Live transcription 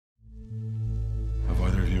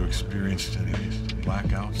experienced any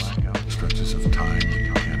blackouts, stretches of time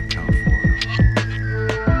you can't account for?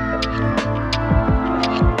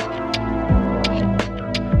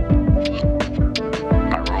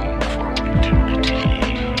 I roam for eternity,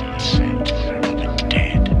 said the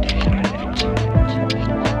dead.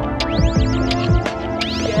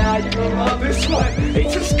 Yeah, you're gonna love this one.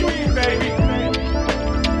 It's a scream, baby.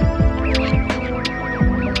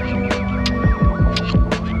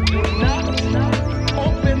 Do not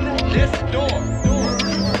open this door.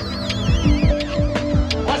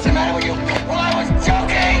 What's the matter with you people? I was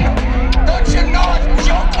joking! Don't you know it's a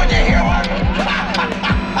joke when you hear one?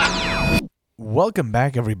 Welcome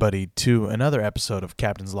back, everybody, to another episode of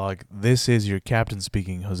Captain's Log. This is your captain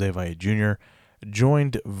speaking, Jose Valle Jr.,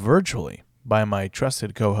 joined virtually by my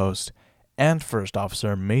trusted co-host and first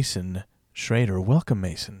officer, Mason Schrader. Welcome,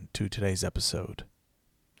 Mason, to today's episode.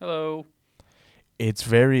 Hello. It's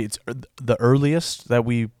the earliest that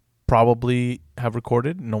we probably have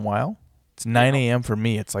recorded in a while. It's 9 a.m. for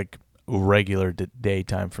me. It's like regular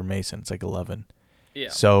daytime for Mason. It's like 11. Yeah.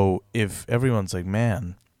 So if everyone's like,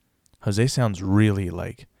 man, Jose sounds really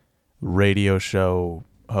like radio show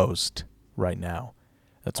host right now.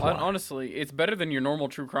 That's why. Honestly, it's better than your normal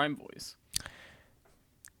true crime voice.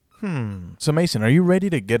 So Mason, are you ready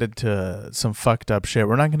to get into some fucked up shit?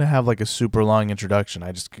 We're not going to have like a super long introduction.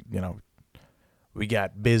 I just, we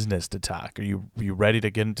got business to talk. Are you ready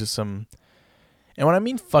to get into some? And when I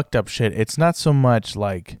mean fucked up shit, it's not so much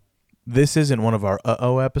like this isn't one of our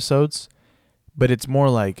episodes, but it's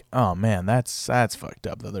more like, oh man, that's fucked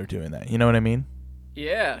up that they're doing that. You know what I mean?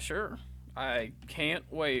 Yeah, sure. I can't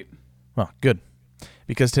wait. Well, good.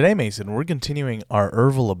 Because today, Mason, we're continuing our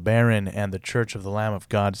Ervil Baron and the Church of the Lamb of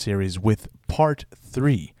God series with part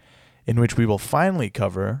 3, in which we will finally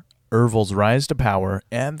cover Ervil's rise to power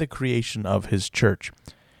and the creation of his church.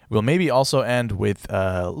 We'll maybe also end with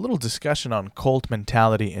a little discussion on cult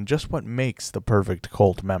mentality and just what makes the perfect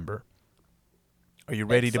cult member. Are you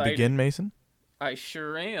ready to begin, Mason? I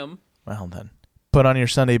sure am. Well then, put on your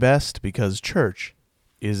Sunday best because church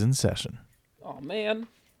is in session. Oh, man.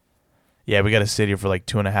 Yeah, we got to sit here for like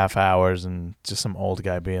 2.5 hours and just some old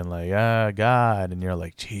guy being like, God. And you're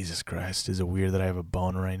like, Jesus Christ, is it weird that I have a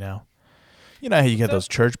boner right now? You know how you get those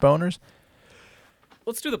church boners?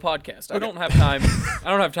 Let's do the podcast. Okay. I don't have time.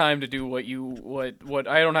 I don't have time to do what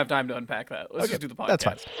I don't have time to unpack that. Let's just do the podcast. That's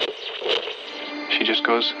fine. She just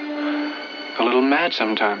goes a little mad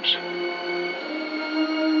sometimes.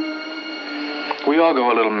 We all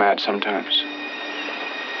go a little mad sometimes.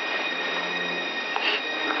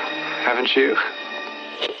 Haven't you?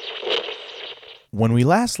 When we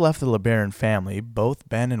last left the LeBaron family, both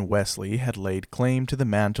Ben and Wesley had laid claim to the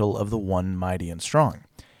mantle of the One Mighty and Strong,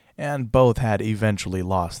 and both had eventually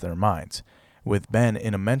lost their minds, with Ben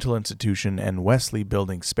in a mental institution and Wesley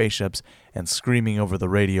building spaceships and screaming over the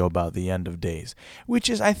radio about the end of days, which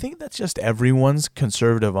is, I think that's just everyone's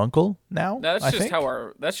conservative uncle now. That's just how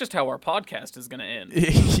our podcast is going to end.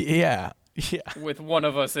 Yeah. With one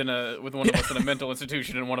of us in a mental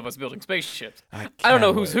institution and one of us building spaceships. I don't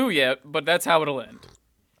know who's who yet, but that's how it'll end.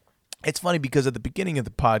 It's funny because at the beginning of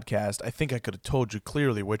the podcast, I think I could have told you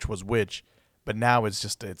clearly which was which, but now it's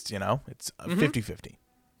 50-50.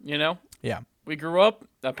 You know? Yeah. We grew up,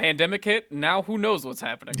 a pandemic hit, now who knows what's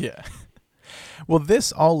happening. Yeah. Well,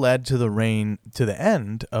 this all led to the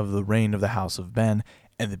end of the reign of the House of Ben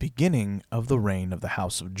and the beginning of the reign of the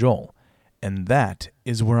House of Joel. And that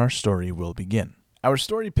is where our story will begin. Our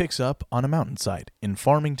story picks up on a mountainside in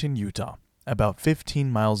Farmington, Utah, about 15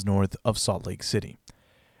 miles north of Salt Lake City.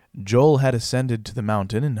 Joel had ascended to the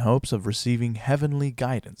mountain in hopes of receiving heavenly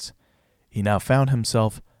guidance. He now found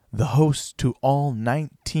himself the host to all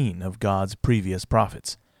 19 of God's previous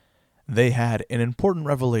prophets. They had an important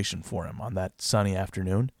revelation for him on that sunny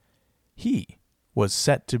afternoon. He was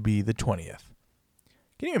set to be the 20th.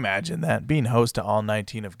 Can you imagine that, being host to all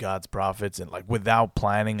 19 of God's prophets and like without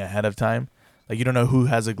planning ahead of time? Like you don't know who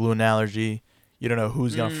has a gluten allergy, you don't know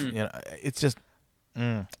who's gonna. It's just,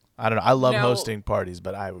 I don't know. I love hosting parties,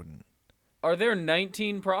 but I wouldn't. Are there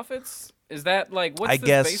 19 prophets? Is that like what's I this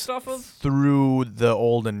guess based off of? Through the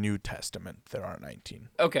Old and New Testament, there are 19.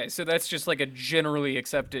 Okay, so that's just like a generally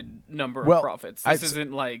accepted number of prophets. This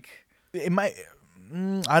isn't like it might.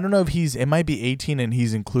 I don't know if it might be 18 and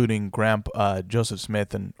he's including Grandpa Joseph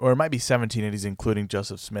Smith, or it might be 17 and he's including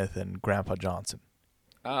Joseph Smith and Grandpa Johnson.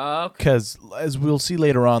 Okay. Because as we'll see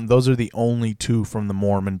later on, those are the only two from the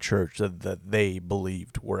Mormon Church that they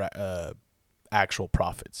believed were actual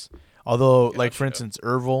prophets. Although, like for instance,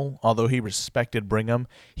 Ervil, although he respected Brigham,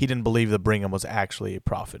 he didn't believe that Brigham was actually a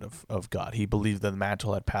prophet of God. He believed that the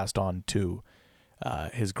mantle had passed on to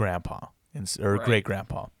his grandpa or great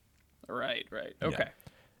grandpa. Right. Okay.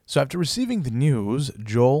 So after receiving the news,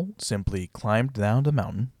 Joel simply climbed down the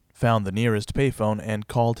mountain, found the nearest payphone, and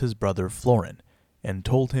called his brother Florin, and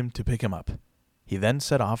told him to pick him up. He then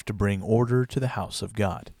set off to bring order to the house of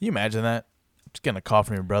God. Can you imagine that? Just getting a call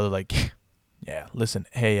from your brother like, yeah, listen,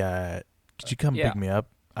 hey, could you come pick me up?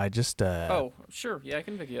 I just, Oh, sure. Yeah, I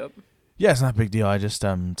can pick you up. Yeah, it's not a big deal. I just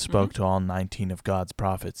spoke to all 19 of God's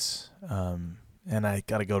prophets, and I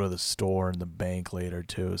got to go to the store and the bank later,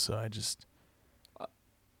 too, so I just...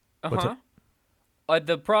 What's up?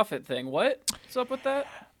 The prophet thing. What's up with that?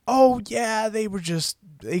 Oh, yeah, they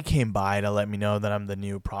came by to let me know that I'm the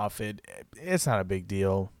new prophet. It's not a big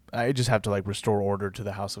deal. I just have to, restore order to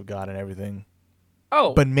the house of God and everything.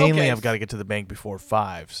 Oh, but mainly okay. I've got to get to the bank before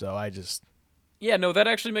 5, so I just... Yeah, no, that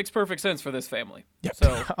actually makes perfect sense for this family. Yep.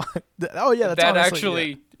 So, oh, yeah, that's that honestly,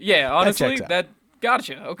 actually... Yeah, honestly, checks out. that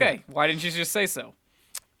gotcha. Okay, why didn't you just say so?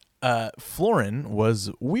 Florin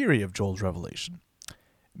was weary of Joel's revelation,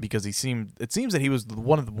 because it seems that he was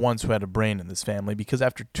one of the ones who had a brain in this family, because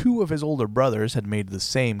after 2 of his older brothers had made the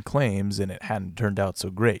same claims and it hadn't turned out so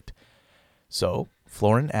great. So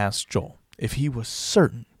Florin asked Joel if he was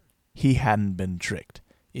certain he hadn't been tricked,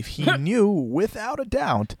 if he knew without a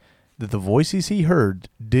doubt that the voices he heard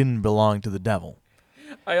didn't belong to the devil.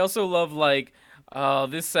 I also love,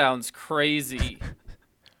 this sounds crazy.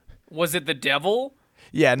 Was it the devil?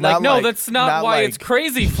 Yeah, not that's not why it's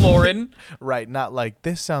crazy, Florin. Right, not like,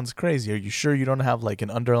 this sounds crazy. Are you sure you don't have, an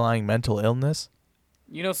underlying mental illness?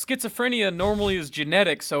 Schizophrenia normally is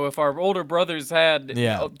genetic, so if our older brothers had...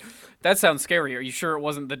 Yeah. That sounds scary. Are you sure it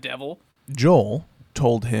wasn't the devil? Joel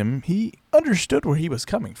told him he understood where he was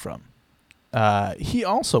coming from. He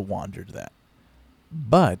also wondered that.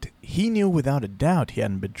 But he knew without a doubt he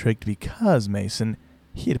hadn't been tricked because, Mason,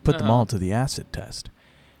 he had put them all to the acid test.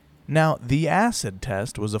 Now, the acid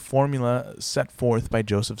test was a formula set forth by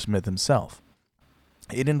Joseph Smith himself.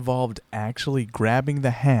 It involved actually grabbing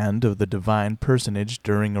the hand of the divine personage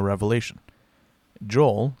during a revelation.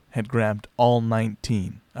 Joel had grabbed all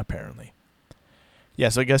 19, apparently. Yeah,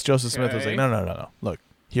 so I guess Joseph Smith was like, no. Look,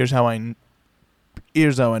 here's how I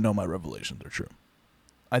know my revelations are true.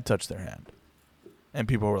 I touched their hand. And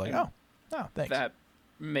people were like, oh, thanks. That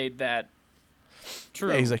made that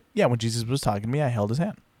true. Yeah, he's like, yeah, when Jesus was talking to me, I held his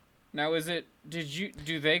hand. Now,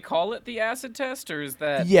 do they call it the acid test, or is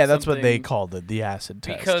that... Yeah, that's what they called it, the acid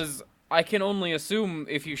test. Because I can only assume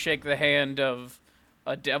if you shake the hand of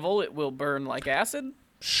a devil, it will burn like acid?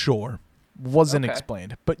 Sure. Wasn't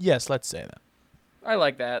explained. But yes, let's say that. I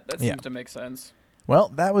like that. That seems to make sense. Well,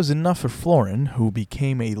 that was enough for Florin, who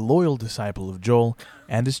became a loyal disciple of Joel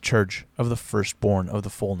and his church of the firstborn of the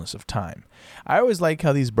fullness of time. I always like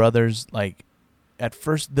how these brothers, at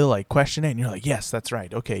first they'll question it, and you're like, yes, that's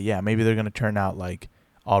right. Okay, yeah, maybe they're going to turn out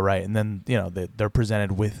all right. And then, they're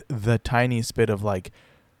presented with the tiniest bit of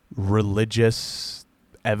religious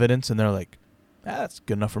evidence, and they're like, that's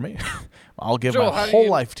good enough for me. I'll give Joel, my whole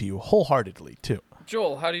life to you wholeheartedly, too.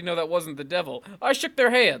 Joel, how do you know that wasn't the devil? I shook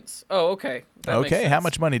their hands. Oh, okay. That makes Okay, how sense.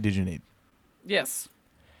 much money did you need? Yes.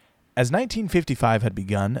 As 1955 had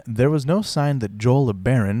begun, there was no sign that Joel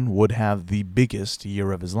LeBaron would have the biggest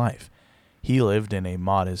year of his life. He lived in a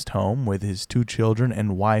modest home with his 2 children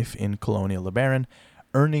and wife in Colonial LeBaron,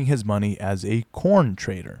 earning his money as a corn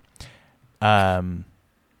trader. I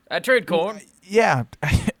trade corn. Yeah,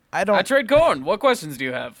 I don't... I trade corn. What questions do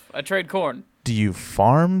you have? I trade corn. Do you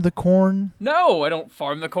farm the corn? No, I don't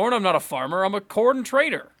farm the corn. I'm not a farmer. I'm a corn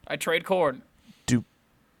trader. I trade corn.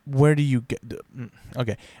 Where do you get...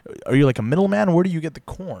 Okay, are you like a middleman? Where do you get the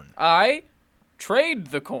corn? I trade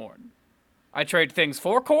the corn. I trade things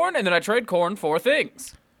for corn, and then I trade corn for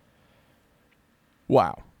things.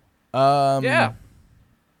 Wow. Yeah.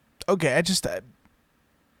 Okay,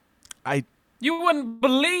 You wouldn't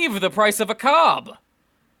believe the price of a cob.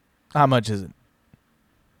 How much is it?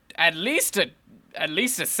 At least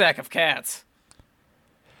a sack of cats.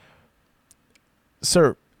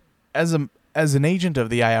 Sir, as an agent of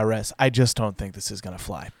the IRS, I just don't think this is going to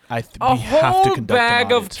fly. A we have to whole conduct bag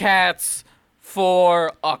an of audit. cats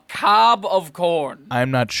for a cob of corn.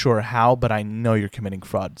 I'm not sure how, but I know you're committing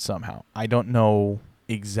fraud somehow. I don't know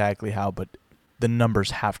exactly how, but the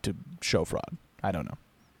numbers have to show fraud. I don't know.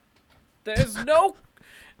 There's no.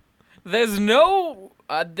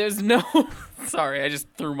 Sorry, I just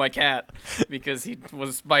threw my cat because he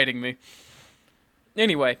was biting me.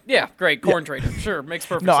 Anyway, yeah, great corn trader. Sure, makes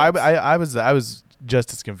perfect No, sense. I was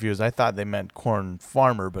just as confused. I thought they meant corn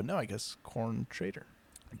farmer, but no, I guess corn trader.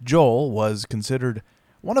 Joel was considered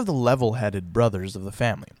one of the level-headed brothers of the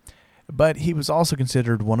family, but he was also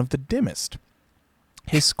considered one of the dimmest.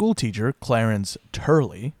 His school teacher, Clarence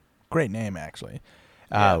Turley, great name actually,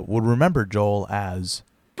 would remember Joel as...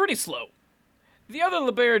 Pretty slow. The other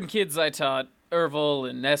LeBaron kids I taught, Ervil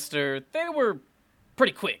and Nestor, they were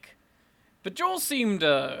pretty quick. But Joel seemed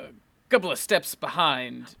a couple of steps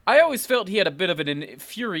behind. I always felt he had a bit of an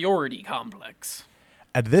inferiority complex.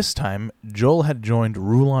 At this time, Joel had joined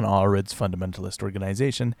Rulon Allred's fundamentalist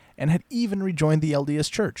organization and had even rejoined the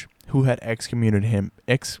LDS Church, who had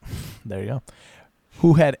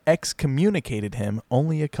excommunicated him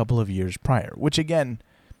only a couple of years prior. Which again,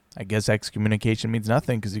 I guess excommunication means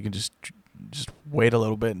nothing because you can just wait a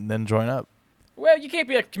little bit and then join up. Well, you can't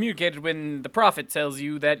be excommunicated when the prophet tells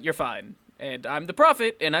you that you're fine. And I'm the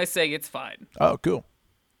prophet, and I say it's fine. Oh, cool.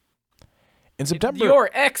 In September... You're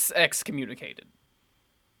excommunicated.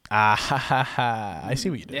 Ah, ha, ha, ha. I see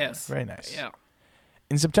what you did. Yes. Very nice. Yeah.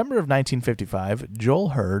 In September of 1955, Joel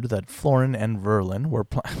heard that Florin and Verlin were...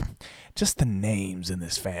 just the names in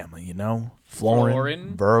this family, you know?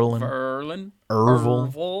 Florin, Verlin,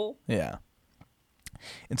 Ervil. Yeah.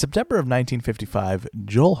 In September of 1955,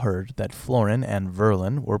 Joel heard that Florin and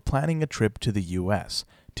Verlin were planning a trip to the U.S.,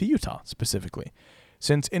 to Utah specifically.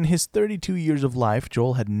 Since in his 32 years of life,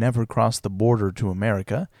 Joel had never crossed the border to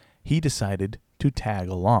America, he decided to tag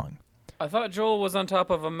along. I thought Joel was on top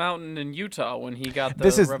of a mountain in Utah when he got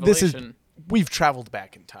the revelation. We've traveled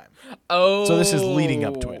back in time. Oh. So this is leading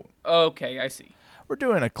up to it. Okay, I see. We're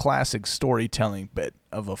doing a classic storytelling bit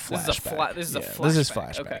of a flashback. This is a flashback. This is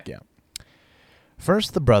flashback, okay. Yeah.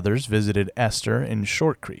 First, the brothers visited Esther in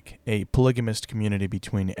Short Creek, a polygamist community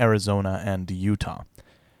between Arizona and Utah.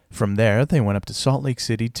 From there, they went up to Salt Lake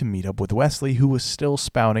City to meet up with Wesley, who was still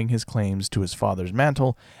spouting his claims to his father's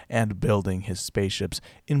mantle and building his spaceships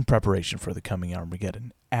in preparation for the coming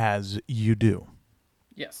Armageddon, as you do.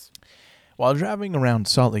 Yes. While driving around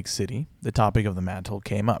Salt Lake City, the topic of the mantle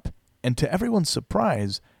came up, and to everyone's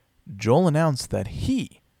surprise, Joel announced that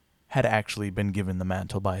he had actually been given the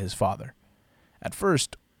mantle by his father. At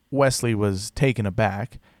first, Wesley was taken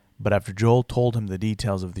aback, but after Joel told him the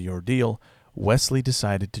details of the ordeal, Wesley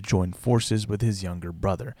decided to join forces with his younger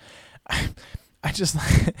brother.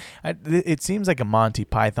 It seems like a Monty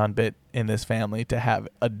Python bit in this family to have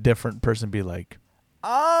a different person be like,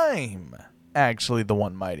 I'm actually the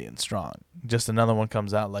one mighty and strong. Just another one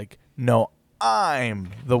comes out like, no, I'm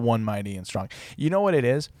the one mighty and strong. You know what it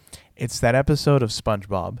is? It's that episode of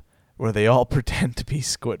SpongeBob where they all pretend to be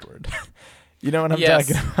Squidward. You know what I'm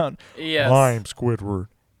talking about? Yes. I'm Squidward.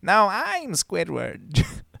 No, I'm Squidward.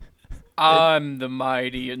 I'm the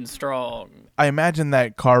mighty and strong. I imagine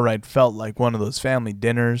that car ride felt like one of those family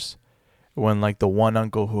dinners when like the one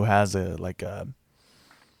uncle who has a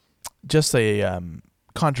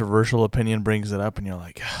controversial opinion brings it up and you're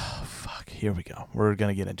like, oh, fuck, here we go. We're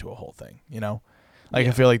going to get into a whole thing, you know? Like,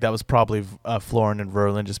 I feel like that was probably Florin and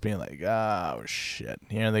Verlin just being like, oh, shit.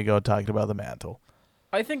 Here they go talking about the mantle.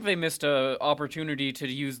 I think they missed an opportunity to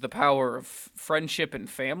use the power of friendship and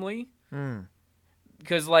family.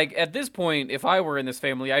 Because, like, at this point, if I were in this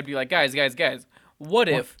family, I'd be like, guys, what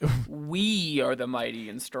if we are the mighty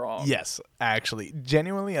and strong? Yes, actually.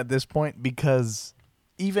 Genuinely at this point, because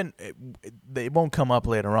even, they won't come up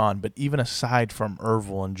later on, but even aside from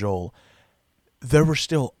Ervil and Joel, there were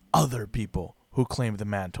still other people who claimed the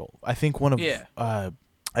mantle. I think one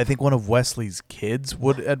of Wesley's kids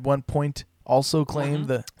would at one point also claim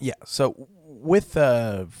so with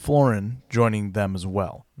Florin joining them as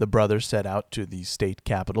well, the brothers set out to the state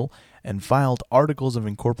capitol and filed articles of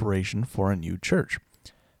incorporation for a new church,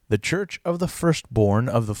 the Church of the Firstborn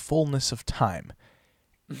of the Fullness of Time.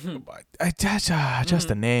 Just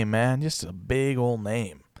a name, man, just a big old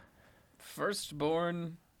name.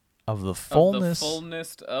 Firstborn of the fullness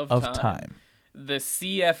of time. The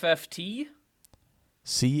CFFT?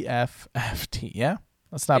 CFFT, yeah?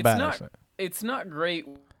 That's not bad, actually. It's not great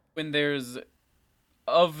when there's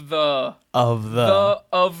of the.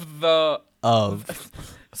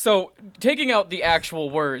 So, taking out the actual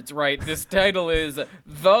words, right? This title is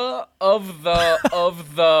the of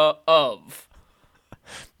the of.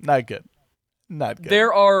 Not good.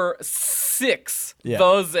 There are 6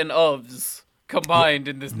 thes and ofs combined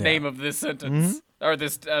in this name of this sentence. Or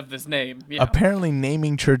this name. Yeah. Apparently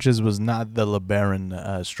naming churches was not the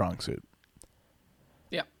LeBaron strong suit.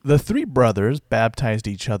 Yeah. The 3 brothers baptized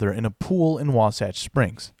each other in a pool in Wasatch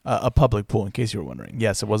Springs. A public pool, in case you were wondering.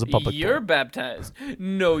 Yes, it was a public pool. You're baptized.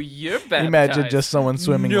 No, you're baptized. Imagine just someone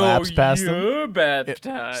swimming laps past them. You're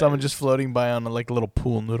baptized. Someone just floating by on a little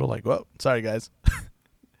pool noodle like, whoa, sorry guys.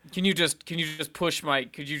 Could you just push my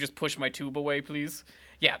tube away, please?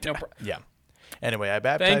 Yeah, no problem. Yeah. Anyway, I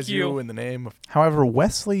baptize you in the name of... However,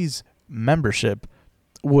 Wesley's membership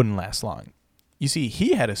wouldn't last long. You see,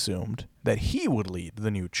 he had assumed that he would lead the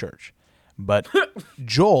new church. But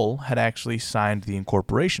Joel had actually signed the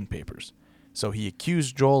incorporation papers. So he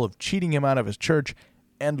accused Joel of cheating him out of his church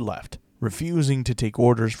and left, refusing to take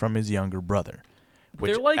orders from his younger brother.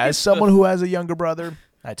 Which, They're like as someone who has a younger brother,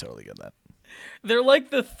 I totally get that. They're like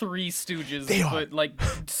the Three Stooges, They are. but like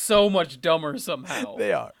so much dumber somehow.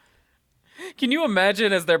 They are. Can you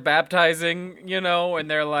imagine as they're baptizing, and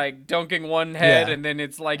they're like dunking one head, Yeah. and then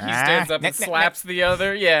it's like he stands up and slaps the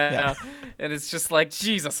other? Yeah. And it's just like,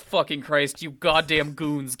 Jesus fucking Christ, you goddamn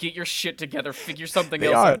goons, get your shit together, figure something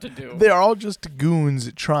else out to do. They are all just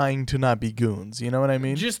goons trying to not be goons. You know what I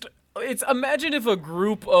mean? Imagine if a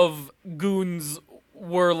group of goons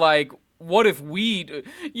were like, what if we,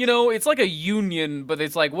 it's like a union, but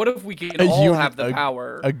it's like, what if we can all have the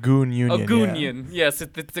power? A goon union. A goonion, yes,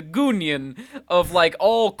 it's a goonion of like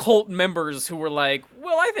all cult members who were like,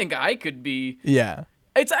 well, I think I could be. Yeah.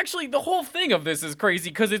 It's actually, the whole thing of this is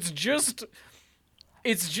crazy because it's just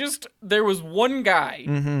there was one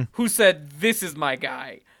guy who said, this is my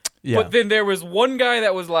guy. Yeah. But then there was one guy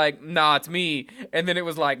that was like, nah, it's me. And then it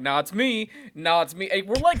was like, nah, it's me. Nah, it's me. And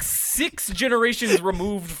we're like 6 generations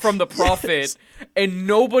removed from the prophet, and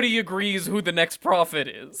nobody agrees who the next prophet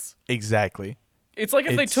is. Exactly. It's like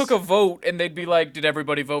if they took a vote and they'd be like, did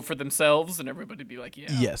everybody vote for themselves? And everybody'd be like,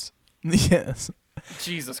 yeah. Yes. Yes.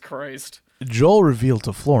 Jesus Christ. Joel revealed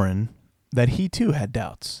to Florin that he too had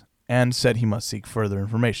doubts and said he must seek further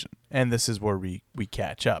information. And this is where we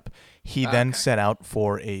catch up. He then set out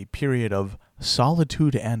for a period of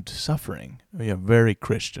solitude and suffering. A very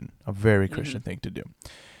Christian thing to do.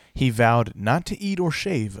 He vowed not to eat or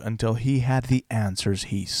shave until he had the answers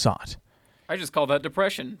he sought. I just call that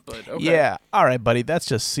depression, but okay. Yeah, all right, buddy. That's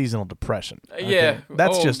just seasonal depression. Okay? Yeah.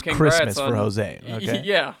 That's Oh, just congrats Christmas for on- Jose. Okay?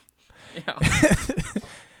 Yeah.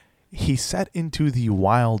 He set into the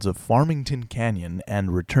wilds of Farmington Canyon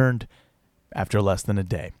and returned after less than a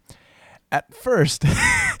day. At first,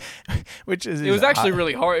 which is... It was actually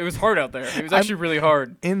really hard. It was hard out there. It was actually really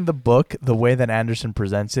hard. In the book, the way that Anderson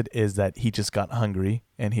presents it is that he just got hungry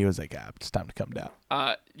and he was like, it's time to come down.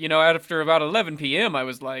 After about 11 p.m., I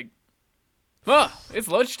was like, it's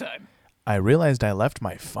lunchtime. I realized I left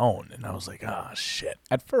my phone, and I was like, shit.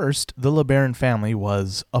 At first, the LeBaron family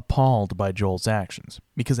was appalled by Joel's actions,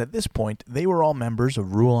 because at this point, they were all members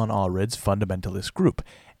of Rulon Allred's fundamentalist group,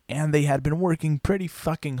 and they had been working pretty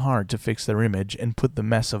fucking hard to fix their image and put the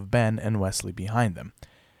mess of Ben and Wesley behind them.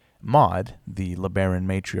 Maud, the LeBaron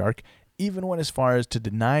matriarch, even went as far as to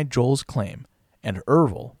deny Joel's claim, and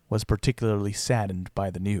Ervil was particularly saddened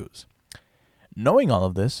by the news. Knowing all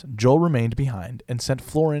of this, Joel remained behind and sent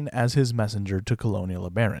Florin as his messenger to Colonial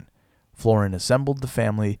LeBaron. Florin assembled the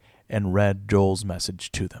family and read Joel's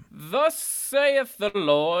message to them. Thus saith the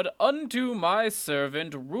Lord unto my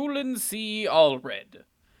servant Rulon C. Allred.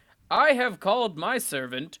 I have called my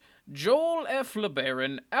servant Joel F.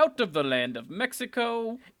 LeBaron out of the land of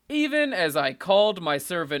Mexico, even as I called my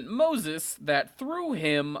servant Moses, that through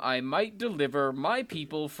him I might deliver my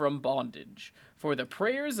people from bondage. For the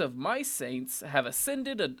prayers of my saints have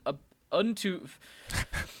ascended unto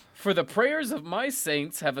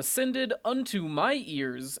my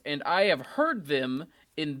ears, and I have heard them.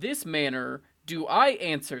 In this manner do I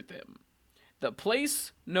answer them. The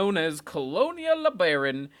place known as Colonia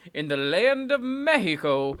LeBaron in the land of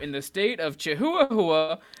Mexico in the state of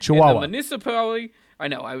Chihuahua, in the municipality. I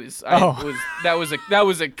know. That was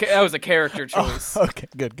a character choice. Oh, okay,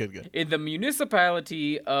 good. In the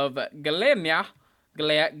municipality of Galeana.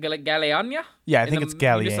 Yeah, I think it's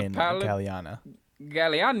Galeana.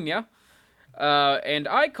 Galeana. And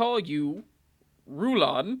I call you,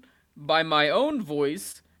 Rulon, by my own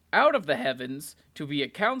voice, out of the heavens, to be a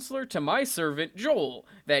counselor to my servant Joel,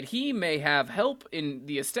 that he may have help in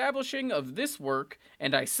the establishing of this work.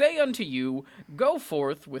 And I say unto you, go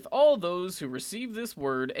forth with all those who receive this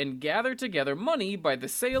word, and gather together money by the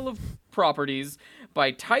sale of properties,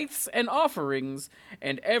 by tithes and offerings,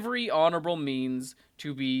 and every honorable means,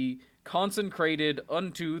 to be consecrated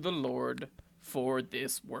unto the Lord for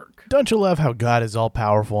this work. Don't you love how God is all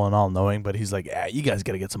powerful and all knowing, but he's like, you guys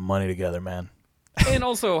got to get some money together, man. And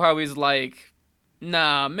also how he's like,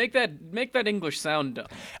 nah, make that English sound dumb.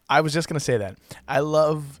 I was just going to say that. I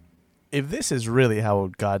love, if this is really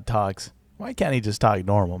how God talks, why can't he just talk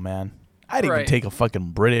normal, man? I'd even take a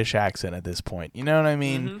fucking British accent at this point. You know what I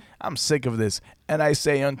mean? Mm-hmm. I'm sick of this. And I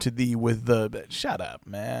say unto thee with the, shut up,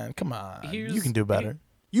 man. Come on. You can do better.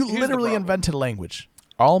 You literally invented language.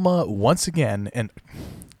 Alma, once again, and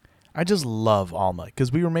I just love Alma,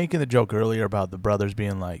 because we were making the joke earlier about the brothers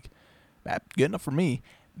being like, good enough for me.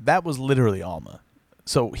 That was literally Alma.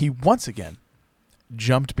 So he once again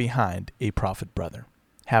jumped behind a prophet brother,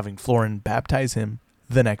 having Florin baptize him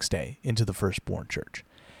the next day into the Firstborn Church.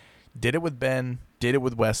 Did it with Ben, did it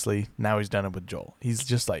with Wesley, now he's done it with Joel. He's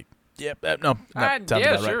just like, yep, no, sounds yeah,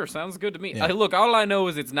 about sure, right. sounds good to me. Yeah. Look, all I know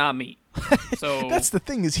is it's not me. So That's the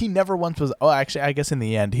thing, is he never once was, oh, actually, I guess in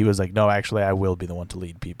the end, he was like, no, actually, I will be the one to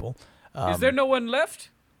lead people. is there no one left?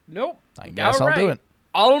 Nope. I guess All I'll do right. it.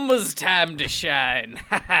 Alma's time to shine.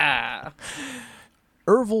 Ha ha.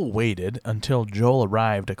 Ervil waited until Joel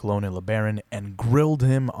arrived at Colonia LeBaron and grilled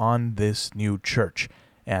him on this new church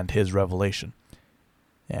and his revelation.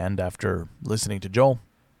 And after listening to Joel,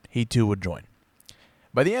 he too would join.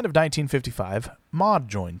 By the end of 1955, Maud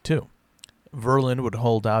joined too. Verlin would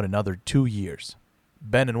hold out another 2 years.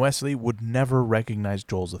 Ben and Wesley would never recognize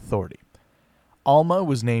Joel's authority. Alma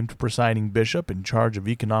was named presiding bishop in charge of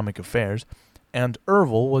economic affairs, and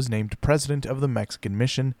Ervil was named president of the Mexican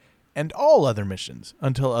mission and all other missions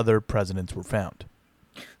until other presidents were found.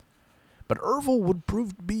 But Ervil would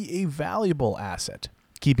prove to be a valuable asset,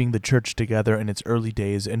 keeping the church together in its early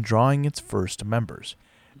days and drawing its first members.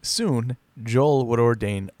 Soon, Joel would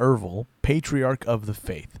ordain Ervil Patriarch of the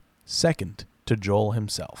Faith, second to Joel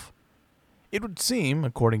himself. It would seem,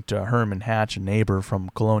 according to Herman Hatch, a neighbor from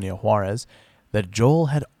Colonia Juarez, that Joel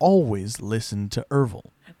had always listened to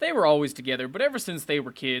Ervil. They were always together, but ever since they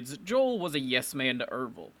were kids, Joel was a yes man to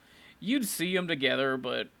Ervil. You'd see them together,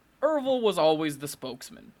 but Ervil was always the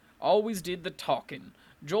spokesman, always did the talking.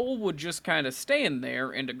 Joel would just kind of stand there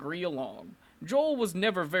and agree along. Joel was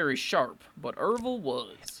never very sharp, but Ervil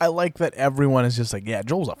was. I like that everyone is just like, yeah,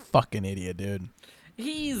 Joel's a fucking idiot, dude.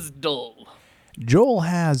 He's dull. Joel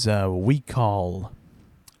has what we call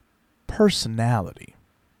personality.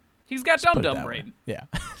 He's got Put it dum-dum that brain. way. Yeah.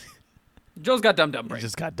 Joel's got dum-dum He brain.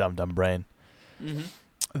 just got dum-dum brain.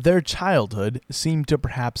 Their childhood seemed to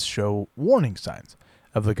perhaps show warning signs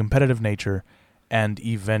of the competitive nature and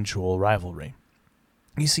eventual rivalry.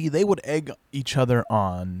 You see, they would egg each other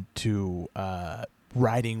on to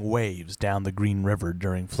riding waves down the Green River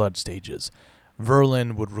during flood stages.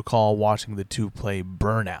 Verlin would recall watching the two play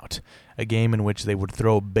Burnout, a game in which they would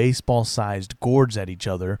throw baseball-sized gourds at each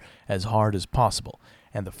other as hard as possible,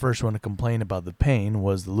 and the first one to complain about the pain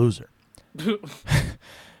was the loser.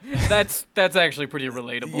 That's actually pretty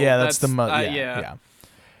relatable. Yeah, that's the yeah. yeah.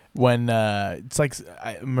 When it's like,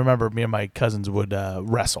 I remember me and my cousins would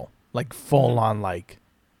wrestle, like full on, like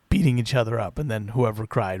beating each other up, and then whoever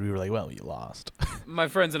cried, we were like, well, you lost. My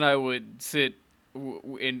friends and I would sit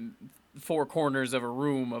in four corners of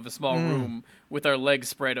a small room with our legs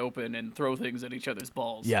spread open and throw things at each other's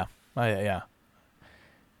balls. Yeah. Yeah.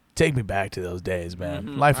 Take me back to those days,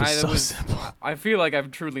 man. Life was so simple. I feel like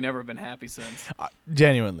I've truly never been happy since.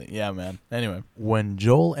 Genuinely, yeah, man. Anyway, when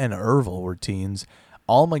Joel and Ervil were teens,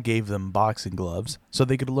 Alma gave them boxing gloves so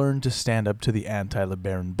they could learn to stand up to the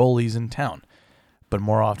anti-LeBaron bullies in town. But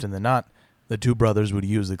more often than not, the two brothers would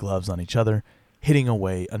use the gloves on each other, hitting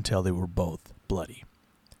away until they were both bloody.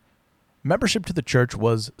 Membership to the church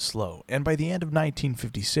was slow, and by the end of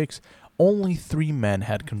 1956, only 3 men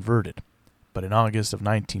had converted. But in August of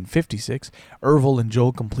 1956, Ervil and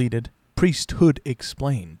Joel completed Priesthood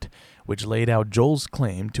Explained, which laid out Joel's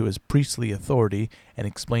claim to his priestly authority and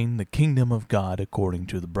explained the kingdom of God according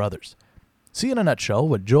to the brothers. See, in a nutshell,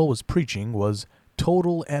 what Joel was preaching was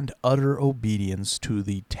total and utter obedience to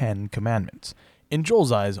the 10 Commandments. In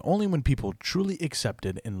Joel's eyes, only when people truly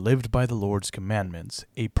accepted and lived by the Lord's commandments,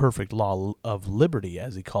 a perfect law of liberty,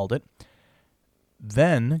 as he called it,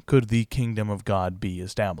 then could the kingdom of God be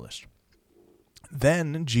established.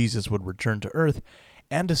 Then Jesus would return to earth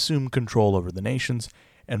and assume control over the nations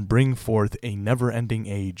and bring forth a never-ending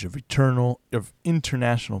age of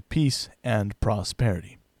international peace and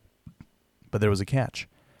prosperity. But there was a catch.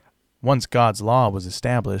 Once God's law was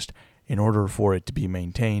established, in order for it to be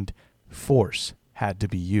maintained, force had to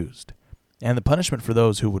be used. And the punishment for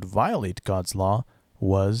those who would violate God's law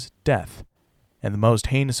was death. And the most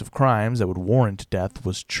heinous of crimes that would warrant death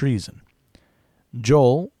was treason.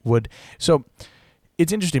 Joel would... So,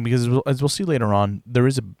 it's interesting because, as we'll see later on, there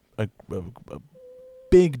is a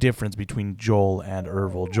big difference between Joel and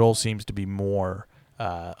Ervil. Joel seems to be more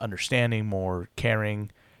understanding, more caring.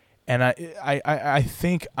 And I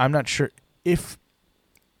think, I'm not sure if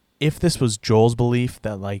this was Joel's belief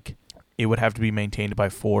that, like, it would have to be maintained by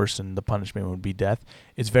force and the punishment would be death.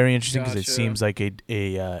 It's very interesting because it seems like a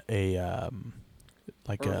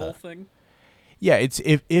whole thing. Yeah, it's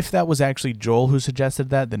if that was actually Joel who suggested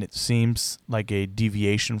that, then it seems like a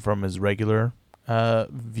deviation from his regular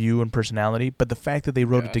view and personality. But the fact that they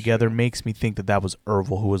wrote it together makes me think that was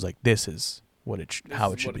Ervil who was like, "This is what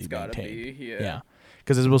how it should be maintained." Yeah,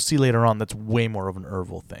 because as we'll see later on, that's way more of an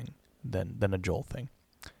Ervil thing than a Joel thing.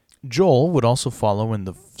 Joel would also follow in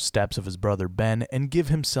the steps of his brother Ben and give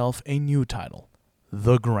himself a new title,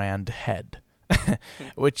 the Grand Head,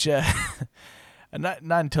 which not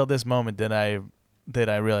until this moment did I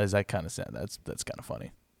realize that kind of sound. That's kind of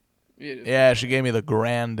funny. Yeah, she gave me the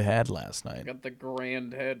Grand Head last night. I got the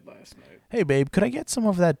Grand Head last night. Hey, babe, could I get some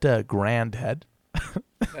of that Grand Head?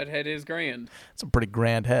 That head is grand. It's a pretty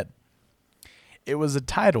grand head. It was a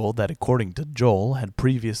title that, according to Joel, had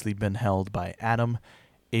previously been held by Adam,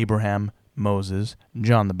 Abraham, Moses,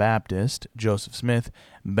 John the Baptist, Joseph Smith,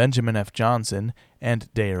 Benjamin F. Johnson,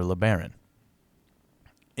 and Dayer LeBaron.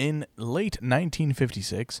 In late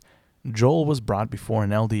 1956, Joel was brought before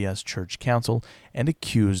an LDS church council and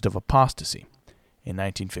accused of apostasy. In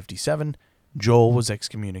 1957, Joel was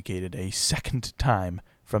excommunicated a second time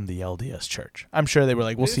from the LDS church. I'm sure they were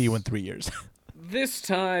like, we'll see you in 3 years. This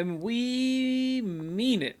time, we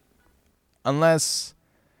mean it. Unless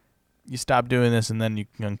you stop doing this and then you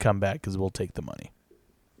can come back because we'll take the money.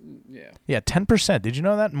 Yeah. Yeah, 10%. Did you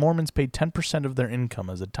know that? Mormons pay 10% of their income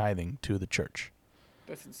as a tithing to the church.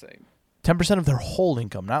 That's insane. 10% of their whole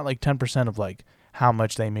income, not like 10% of like how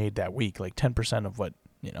much they made that week, like 10% of what,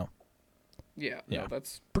 you know. Yeah. Yeah. No,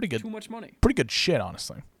 that's Pretty good. too much money. Pretty good shit,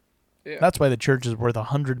 honestly. Yeah. That's why the church is worth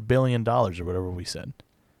 $100 billion or whatever we said.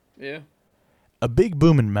 Yeah. A big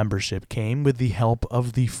boom in membership came with the help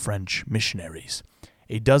of the French missionaries,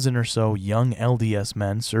 a dozen or so young LDS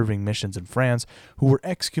men serving missions in France who were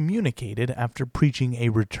excommunicated after preaching a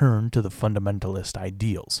return to the fundamentalist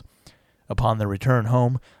ideals. Upon their return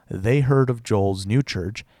home, they heard of Joel's new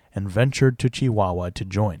church and ventured to Chihuahua to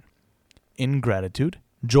join. In gratitude,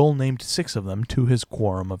 Joel named 6 of them to his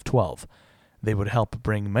quorum of 12. They would help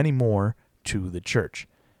bring many more to the church.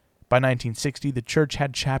 By 1960, the church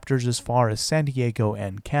had chapters as far as San Diego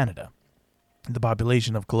and Canada. The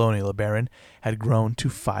population of Colonial LeBaron had grown to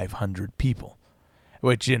 500 people,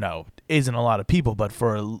 which, you know, isn't a lot of people, but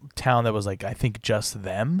for a town that was like, I think, just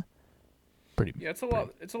them, pretty. Yeah, it's a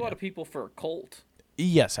lot. It's a lot of people for a cult.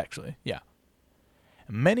 Yes, actually, yeah.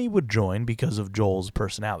 Many would join because of Joel's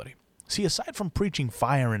personality. See, aside from preaching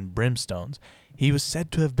fire and brimstones, he was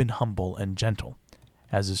said to have been humble and gentle.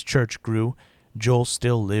 As his church grew, Joel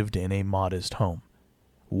still lived in a modest home,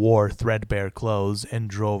 wore threadbare clothes, and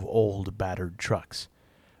drove old, battered trucks.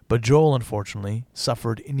 But Joel, unfortunately,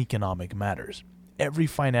 suffered in economic matters. Every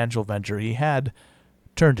financial venture he had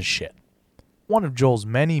turned to shit. One of Joel's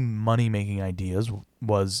many money-making ideas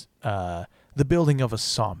was the building of a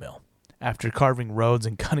sawmill. After carving roads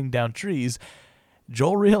and cutting down trees,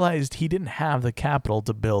 Joel realized he didn't have the capital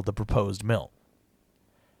to build the proposed mill.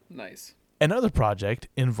 Nice. Another project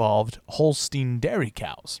involved Holstein dairy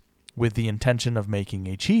cows, with the intention of making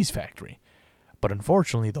a cheese factory. But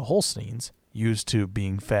unfortunately, the Holsteins, used to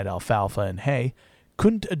being fed alfalfa and hay,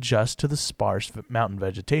 couldn't adjust to the sparse mountain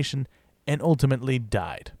vegetation and ultimately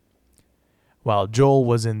died. While Joel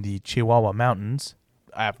was in the Chihuahua Mountains,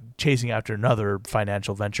 chasing after another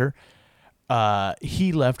financial venture,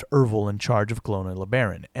 he left Ervil in charge of Colonial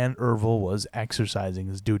LeBaron, and Ervil was exercising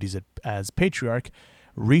his duties as patriarch,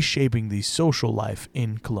 reshaping the social life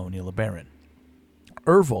in Colonial LeBaron.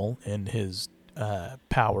 Ervil, in his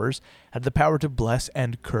powers, had the power to bless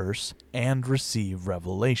and curse and receive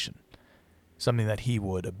revelation, something that he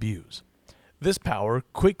would abuse. This power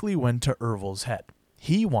quickly went to Ervil's head.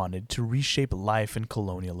 He wanted to reshape life in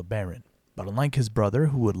Colonial LeBaron, but unlike his brother,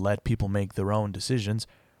 who would let people make their own decisions,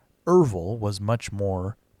 Ervil was much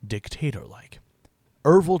more dictator-like.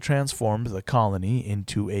 Ervil transformed the colony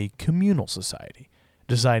into a communal society,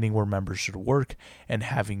 deciding where members should work and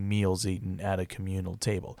having meals eaten at a communal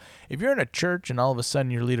table. If you're in a church and all of a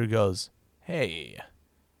sudden your leader goes, hey,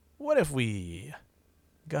 what if we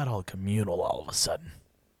got all communal all of a sudden?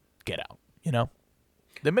 Get out, you know?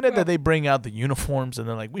 The minute that they bring out the uniforms and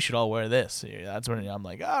they're like, we should all wear this, that's when I'm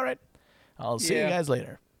like, all right, I'll see you guys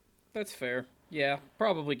later. That's fair. Yeah,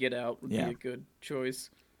 probably get out would be a good choice.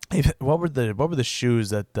 What were the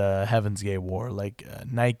shoes that Heaven's Gate wore? Like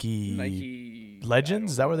Nike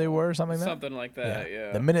Legends? Is that where they were? Something like that? Something like that,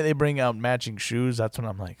 yeah. The minute they bring out matching shoes, that's when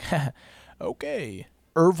I'm like, okay.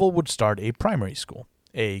 Ervil would start a primary school,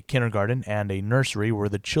 a kindergarten, and a nursery where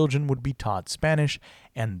the children would be taught Spanish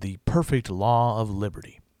and the perfect law of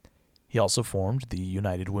liberty. He also formed the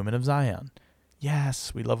United Women of Zion.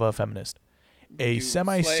 Yes, we love a feminist. A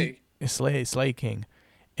Slay King.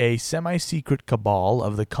 A semi-secret cabal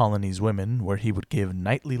of the colony's women where he would give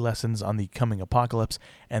nightly lessons on the coming apocalypse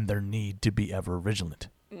and their need to be ever vigilant.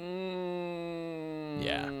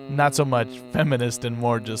 Yeah, not so much feminist and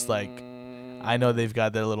more just like, I know they've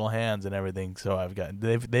got their little hands and everything, so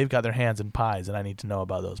they've got their hands in pies and I need to know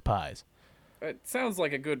about those pies. It sounds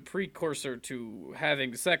like a good precursor to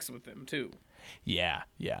having sex with him, too. Yeah.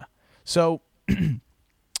 So, in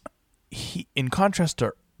contrast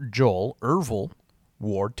to Joel, Ervil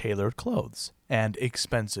wore tailored clothes and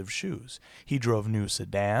expensive shoes. He drove new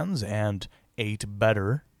sedans and ate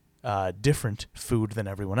better, different food than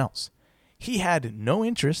everyone else. He had no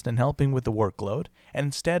interest in helping with the workload and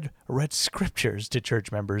instead read scriptures to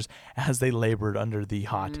church members as they labored under the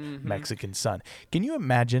hot Mexican sun. Can you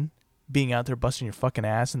imagine being out there busting your fucking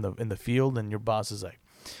ass in the field and your boss is like,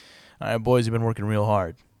 "All right, boys, you've been working real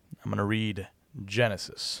hard. I'm going to read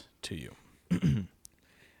Genesis to you."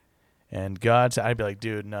 And God, I'd be like,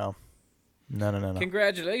 "Dude, no.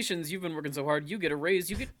 Congratulations, you've been working so hard. You get a raise.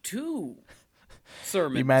 You get 2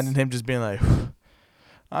 sermons. You imagine him just being like,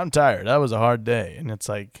 "I'm tired. That was a hard day." And it's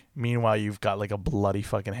like, meanwhile, you've got like a bloody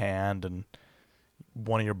fucking hand and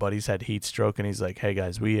one of your buddies had heat stroke and he's like, "Hey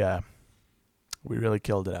guys, we really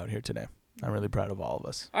killed it out here today. I'm really proud of all of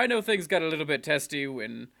us." I know things got a little bit testy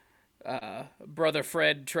when Brother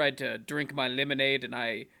Fred tried to drink my lemonade and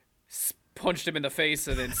I punched him in the face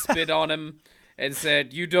and then spit on him and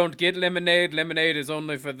said, "You don't get lemonade. Lemonade is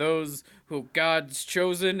only for those who God's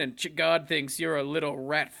chosen, and God thinks you're a little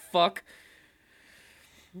rat fuck."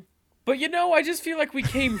 But I just feel like we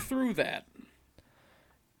came through that.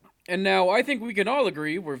 And now I think we can all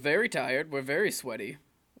agree we're very tired, we're very sweaty.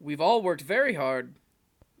 We've all worked very hard.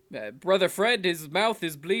 Brother Fred, his mouth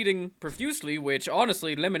is bleeding profusely, which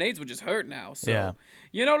honestly, lemonades would just hurt now. So, Yeah.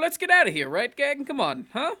 Let's get out of here, right, gang? Come on,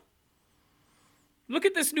 huh? Look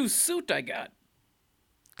at this new suit I got.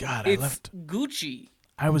 God, It's Gucci.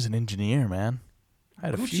 I was an engineer, man. I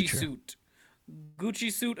had a Gucci future. suit.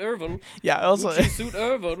 Gucci suit Ervil. Yeah, also Gucci suit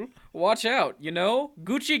Ervil. Watch out,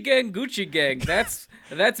 Gucci gang.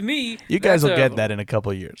 That's me. you guys will That's get Ervil. that in a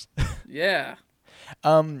couple of years. Yeah.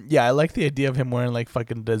 Yeah, I like the idea of him wearing like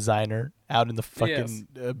fucking designer out in the fucking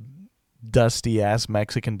dusty ass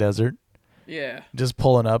Mexican desert, Yeah. just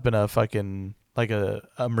pulling up in a fucking like a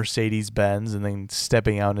Mercedes Benz and then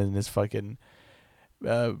stepping out in his fucking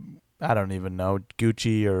I don't even know,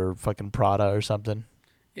 Gucci or fucking Prada or something.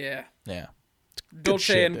 Yeah. Yeah.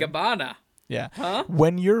 Dolce shit, and dude. Gabbana. Yeah. Huh?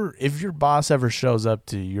 If your boss ever shows up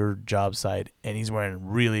to your job site and he's wearing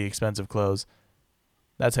really expensive clothes,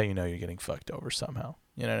 that's how you know you're getting fucked over somehow.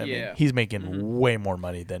 You know what I mean? Yeah. He's making way more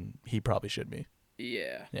money than he probably should be.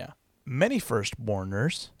 Yeah. Yeah. Many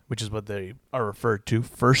firstborners, which is what they are referred to,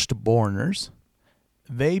 firstborners,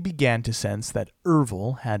 they began to sense that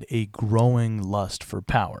Ervil had a growing lust for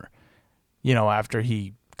power. After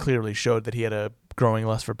he clearly showed that he had a growing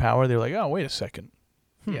lust for power, they were like, "Oh, wait a second."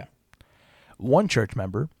 Yeah. One church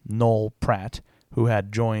member, Noel Pratt, who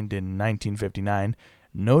had joined in 1959,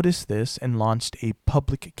 noticed this and launched a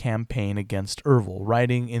public campaign against Ervil,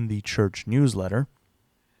 writing in the church newsletter,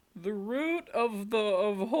 The root of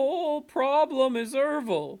the whole problem is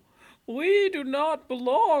Ervil. We do not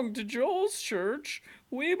belong to Joel's church.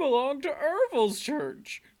 We belong to Ervil's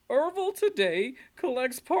church. Ervil today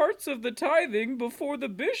collects parts of the tithing before the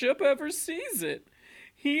bishop ever sees it.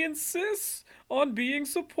 He insists on being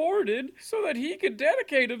supported so that he can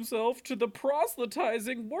dedicate himself to the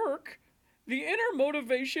proselytizing work. The inner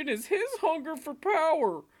motivation is his hunger for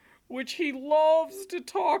power, which he loves to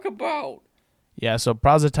talk about. Yeah, so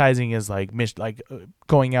proselytizing is like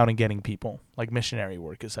going out and getting people, like missionary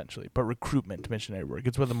work essentially, but recruitment missionary work.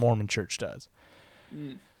 It's what the Mormon Church does.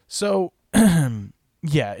 So,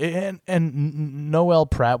 yeah, and Noel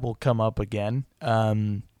Pratt will come up again.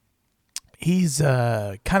 He's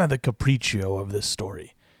kind of the capriccio of this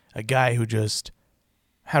story, a guy who just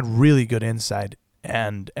had really good insight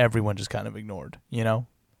and everyone just kind of ignored,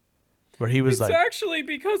 Where he was It's like, actually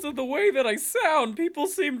because of the way that I sound. People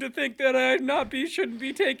seem to think that shouldn't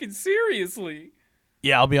be taken seriously.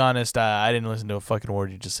 "Yeah, I'll be honest, I didn't listen to a fucking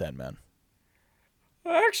word you just said, man."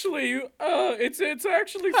 Actually, it's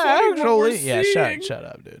actually funny. What we're Yeah, seeing shut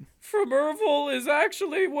up, dude. from Ervil is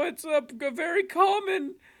actually what's a very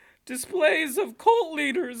common displays of cult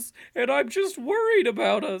leaders, and I'm just worried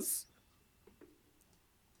about us.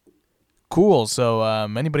 Cool. So,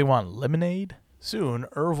 anybody want lemonade? Soon,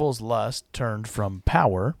 Ervil's lust turned from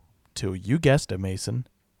power to, you guessed it, Mason,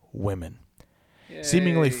 women.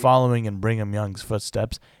 Seemingly Yay. following in Brigham Young's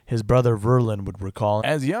footsteps, his brother Verlin would recall,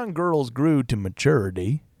 as young girls grew to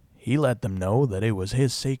maturity, he let them know that it was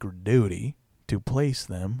his sacred duty to place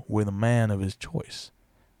them with a man of his choice.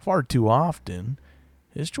 Far too often,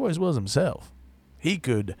 his choice was himself. He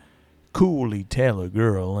could coolly tell a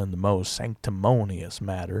girl in the most sanctimonious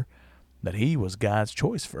manner that he was God's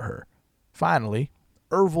choice for her. Finally,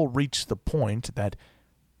 Ervil reached the point that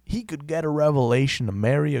he could get a revelation to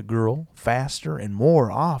marry a girl faster and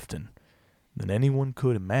more often than anyone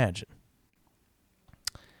could imagine.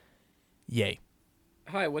 Yay.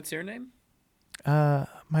 Hi, what's your name? My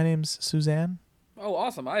name's Suzanne. Oh,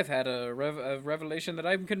 awesome. I've had a revelation that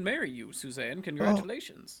I can marry you, Suzanne.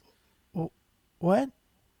 Congratulations. What?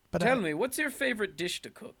 But Tell me, what's your favorite dish to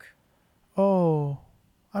cook? Oh,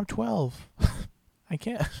 I'm 12. I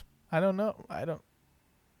can't. I don't know. I don't.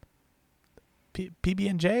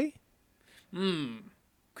 PB&J?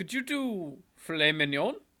 Could you do filet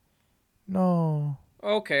mignon? No.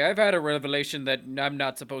 Okay, I've had a revelation that I'm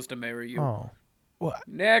not supposed to marry you. Oh. Well,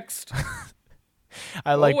 Next.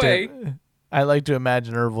 I like Away. to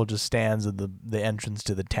imagine Ervil just stands at the entrance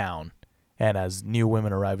to the town, and as new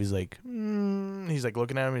women arrive, he's like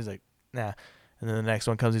looking at him. He's like, nah. And then the next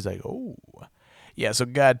one comes. He's like, oh, yeah. So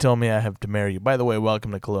God told me I have to marry you. By the way,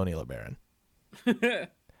 welcome to Colonial Baron.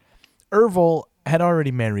 Ervil had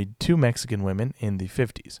already married 2 Mexican women in the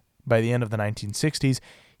 50s. By the end of the 1960s,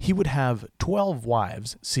 he would have 12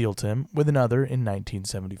 wives sealed to him, with another in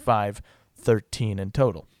 1975, 13 in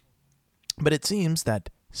total. But it seems that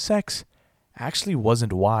sex actually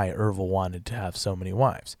wasn't why Ervil wanted to have so many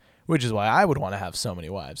wives, which is why I would want to have so many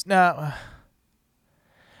wives. Now,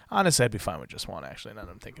 honestly, I'd be fine with just one, actually, now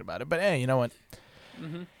that I'm thinking about it. But hey, you know what?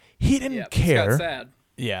 Mm-hmm. He didn't It's care. got sad.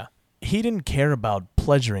 Yeah. He didn't care about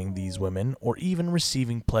pleasuring these women or even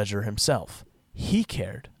receiving pleasure himself. He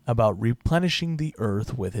cared about replenishing the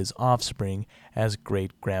earth with his offspring, as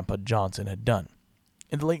great-grandpa Johnson had done.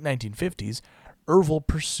 In the late 1950s, Ervil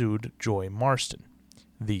pursued Joy Marston,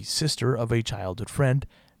 the sister of a childhood friend,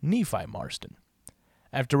 Nephi Marston.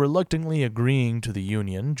 After reluctantly agreeing to the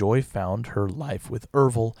union, Joy found her life with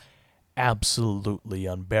Ervil absolutely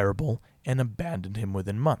unbearable and abandoned him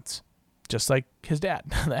within months. Just like his dad.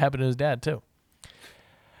 That happened to his dad, too.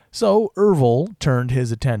 So Ervil turned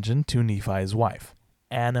his attention to Nephi's wife,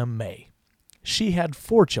 Anna May. She had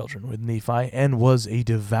 4 children with Nephi and was a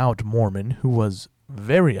devout Mormon who was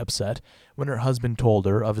very upset when her husband told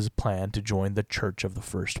her of his plan to join the Church of the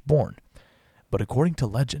Firstborn. But according to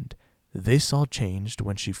legend, this all changed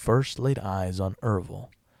when she first laid eyes on Ervil.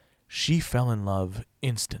 She fell in love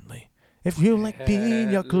instantly. If you like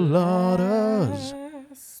pina coladas.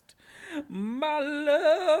 My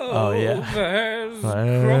love Oh, yeah. has come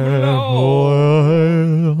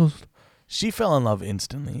She fell in love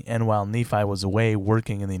instantly, and while Nephi was away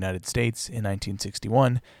working in the United States in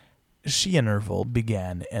 1961, she and Ervil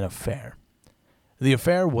began an affair. The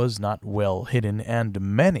affair was not well hidden, and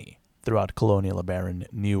many throughout Colonial Baron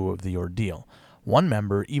knew of the ordeal. One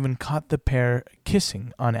member even caught the pair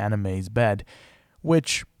kissing on Anna May's bed,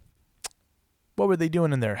 which, what were they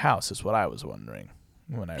doing in their house is what I was wondering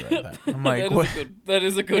when I read that. I'm like, that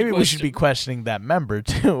is a good maybe question. we should be questioning that member,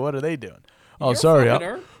 too. What are they doing? Oh, You're sorry. fucking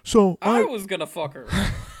her. So I was gonna fuck her.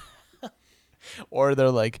 Or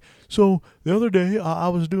they're like, so the other day I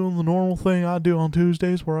was doing the normal thing I do on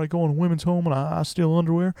Tuesdays where I go in a women's home and I steal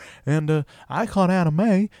underwear, and I caught Anna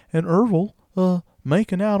May and Ervil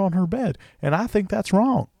making out on her bed, and I think that's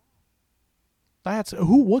wrong.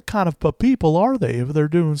 What kind of people are they if they're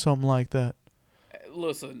doing something like that?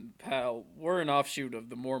 Listen, pal, we're an offshoot of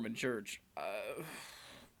the Mormon Church.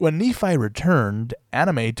 When Nephi returned,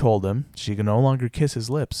 Anna May told him she could no longer kiss his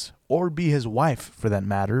lips, or be his wife for that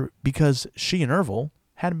matter, because she and Ervil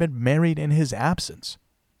had been married in his absence.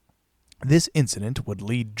 This incident would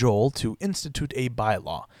lead Joel to institute a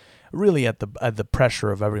bylaw, really at the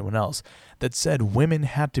pressure of everyone else, that said women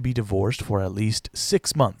had to be divorced for at least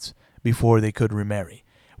 6 months before they could remarry,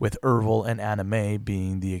 with Ervil and Anna May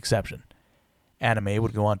being the exception. Anna May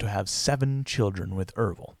would go on to have 7 children with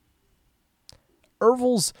Ervil.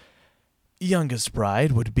 Ervil's youngest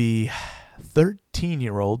bride would be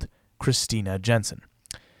 13-year-old Christina Jensen.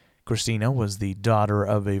 Christina was the daughter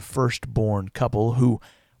of a firstborn couple who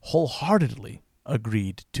wholeheartedly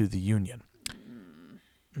agreed to the union.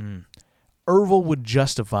 Ervil would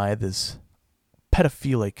justify this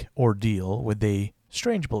pedophilic ordeal with a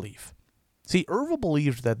strange belief. See, Ervil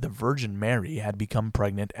believed that the Virgin Mary had become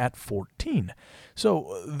pregnant at 14,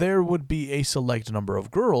 so there would be a select number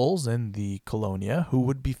of girls in the Colonia who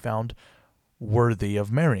would be found worthy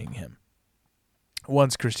of marrying him.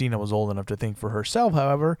 Once Christina was old enough to think for herself,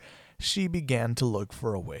 however, she began to look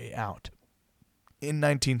for a way out. In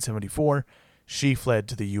 1974, she fled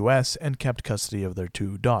to the U.S. and kept custody of their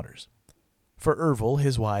 2 daughters. For Ervil,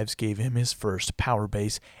 his wives gave him his first power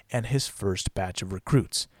base and his first batch of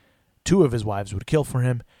recruits. 2 of his wives would kill for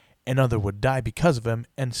him, another would die because of him,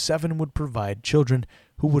 and 7 would provide children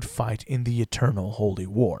who would fight in the eternal holy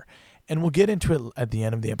war. And we'll get into it at the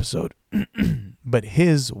end of the episode, but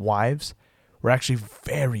his wives were actually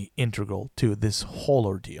very integral to this whole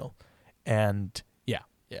ordeal. And yeah,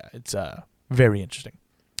 it's Very interesting.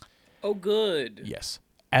 Oh, good. Yes.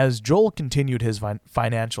 As Joel continued his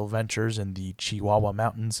financial ventures in the Chihuahua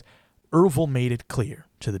Mountains, Ervil made it clear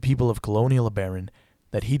to the people of Colonial LeBaron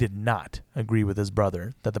that he did not agree with his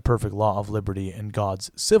brother that the perfect law of liberty and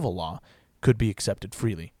God's civil law could be accepted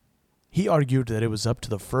freely. He argued that it was up to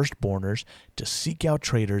the firstborners to seek out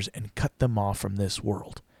traitors and cut them off from this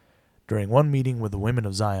world. During one meeting with the women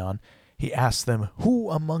of Zion, he asked them who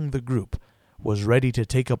among the group was ready to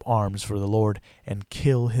take up arms for the Lord and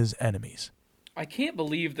kill his enemies. I can't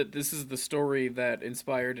believe that this is the story that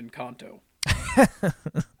inspired Encanto.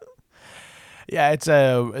 Yeah, it's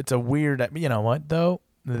a weird. You know what though?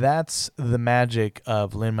 That's the magic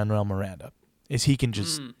of Lin-Manuel Miranda. Is he can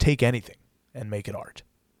just take anything and make it art.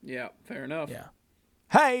 Yeah, fair enough. Yeah.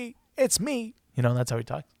 Hey, it's me. You know, that's how he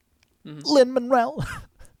talks. Lin-Manuel.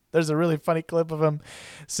 There's a really funny clip of him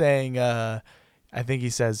saying, I think he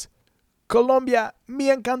says, Colombia, mi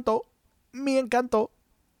encanto, mi encanto.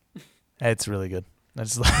 It's really good.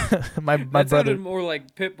 That's my That brother. sounded more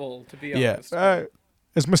like Pitbull, to be honest. Hey,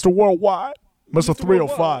 it's Mr. Worldwide, Mr.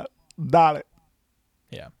 305. Dale.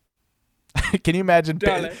 Yeah. Can you imagine?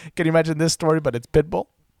 Dale. Can you imagine this story? But it's Pitbull.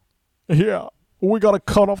 Yeah, we gotta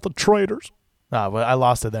cut off the traitors. Ah, well, I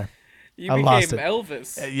lost it there. You I became lost it.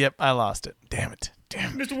 Elvis. Yep, I lost it. Damn it.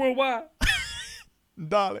 Mr. Worldwide.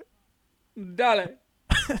 Dale. Dale.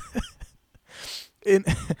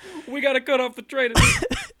 We gotta cut off the traitors.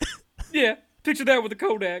 Yeah, picture that with a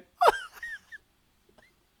Kodak.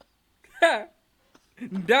 Ha.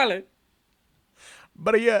 Dale.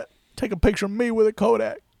 Better yet, take a picture of me with a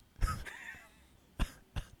Kodak.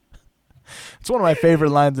 It's one of my favorite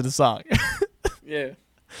lines in the song. Yeah.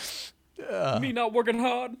 Me not working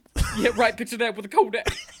hard? Yeah, right, picture that with a Kodak.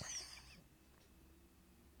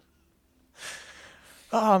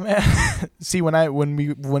 Oh man! See, when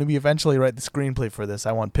we eventually write the screenplay for this,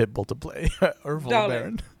 I want Pitbull to play Ervil Darling.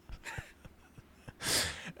 Baron.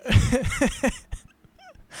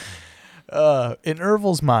 In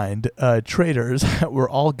Ervil's mind, traitors were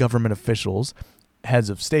all government officials, heads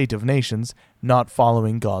of state of nations, not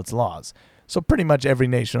following God's laws. So pretty much every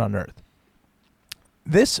nation on earth.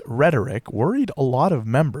 This rhetoric worried a lot of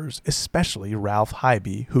members, especially Ralph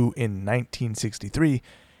Hybe, who in 1963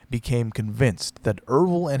 became convinced that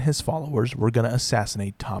Ervil and his followers were going to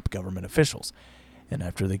assassinate top government officials. And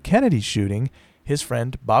after the Kennedy shooting, his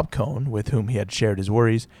friend Bob Cohn, with whom he had shared his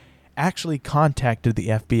worries, actually contacted the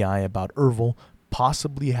FBI about Ervil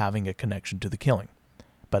possibly having a connection to the killing.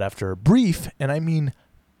 But after a brief, and I mean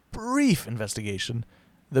brief investigation,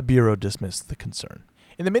 the Bureau dismissed the concern.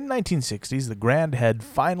 In the mid-1960s, the Grand Head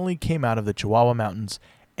finally came out of the Chihuahua Mountains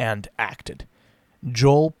and acted.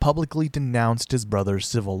 Joel publicly denounced his brother's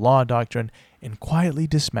civil law doctrine and quietly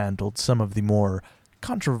dismantled some of the more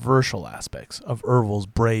controversial aspects of Ervil's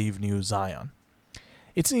brave new Zion.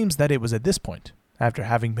 It seems that it was at this point, after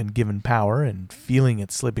having been given power and feeling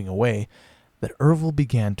it slipping away, that Ervil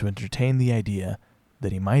began to entertain the idea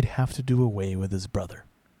that he might have to do away with his brother.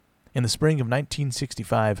 In the spring of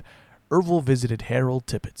 1965, Ervil visited Harold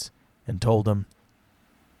Tippett and told him,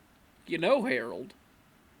 You know, Harold,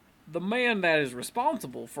 the man that is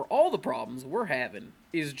responsible for all the problems we're having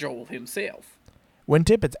is Joel himself. When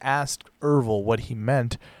Tippett asked Ervil what he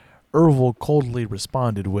meant, Ervil coldly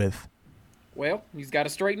responded with, Well, he's got to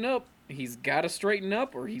straighten up. He's got to straighten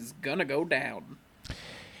up or he's gonna go down.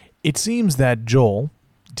 It seems that Joel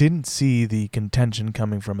didn't see the contention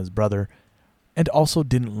coming from his brother and also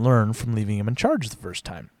didn't learn from leaving him in charge the first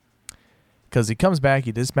time. Because he comes back,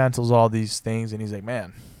 he dismantles all these things, and he's like,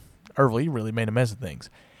 man, Ervil, you really made a mess of things.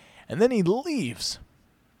 And then he leaves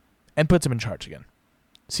and puts him in charge again.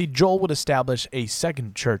 See, Joel would establish a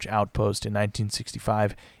second church outpost in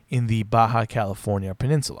 1965 in the Baja California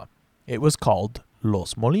Peninsula. It was called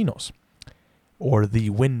Los Molinos, or the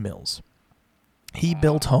Windmills. He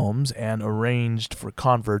built homes and arranged for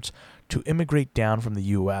converts to immigrate down from the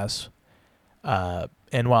U.S.,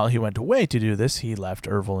 and while he went away to do this, he left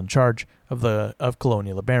Ervil in charge of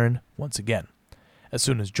Colonial LeBaron once again. As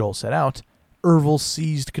soon as Joel set out, Ervil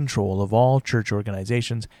seized control of all church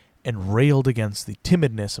organizations and railed against the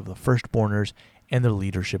timidness of the firstborners and the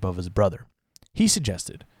leadership of his brother. He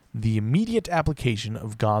suggested the immediate application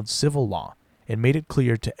of God's civil law and made it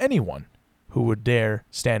clear to anyone who would dare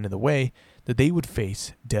stand in the way that they would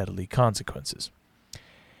face deadly consequences.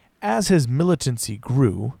 As his militancy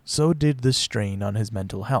grew, so did the strain on his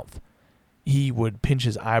mental health. He would pinch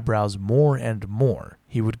his eyebrows more and more.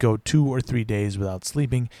 He would go 2 or 3 days without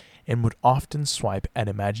sleeping and would often swipe at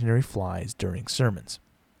imaginary flies during sermons.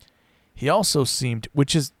 He also seemed,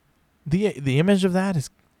 which is, the image of that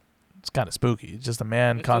is, it's kind of spooky. It's just a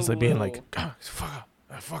man It's constantly being little- like,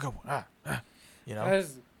 Fuck him. You know?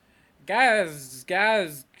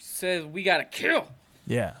 Guys says we gotta kill.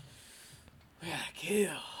 Yeah. We gotta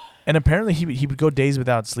kill. And apparently he would go days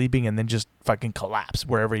without sleeping and then just fucking collapse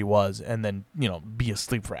wherever he was and then, be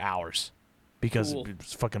asleep for hours because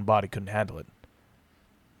his fucking body couldn't handle it.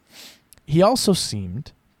 He also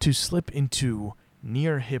seemed to slip into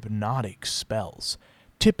near hypnotic spells.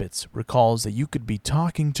 Tippett recalls that you could be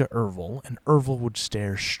talking to Ervil and Ervil would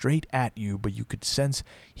stare straight at you, but you could sense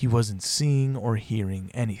he wasn't seeing or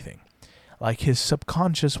hearing anything. Like his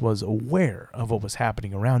subconscious was aware of what was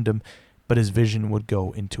happening around him, but his vision would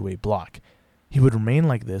go into a block. He would remain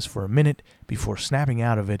like this for a minute before snapping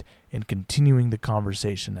out of it and continuing the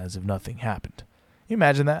conversation as if nothing happened. Can you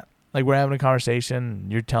imagine that? Like we're having a conversation,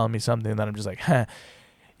 and you're telling me something, and then I'm just like,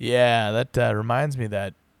 yeah, that reminds me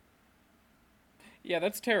that. Yeah,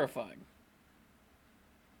 that's terrifying.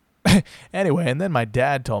 Anyway, and then my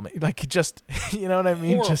dad told me, like, just, you know what I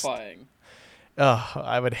mean? Horrifying.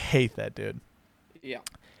 I would hate that, dude. Yeah.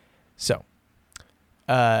 So,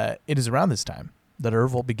 it is around this time that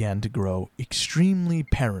Ervil began to grow extremely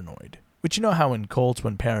paranoid. Which, you know how in cults,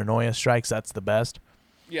 when paranoia strikes, that's the best?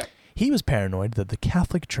 Yeah. He was paranoid that the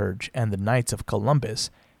Catholic Church and the Knights of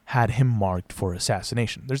Columbus had him marked for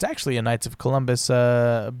assassination. There's actually a Knights of Columbus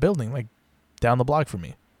building, like, down the block from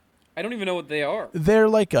me. I don't even know what they are. They're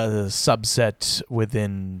like a subset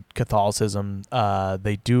within Catholicism.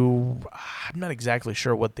 They do, I'm not exactly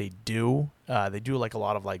sure what they do. They do like a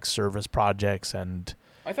lot of like service projects and...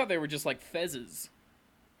 I thought they were just like fezzes.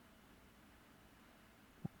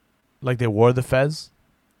 Like they wore the fez?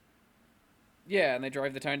 Yeah, and they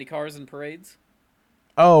drive the tiny cars in parades.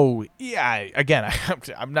 Oh, yeah. Again,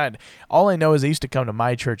 I'm not... All I know is they used to come to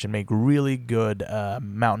my church and make really good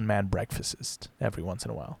Mountain Man breakfasts every once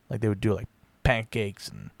in a while. Like they would do like pancakes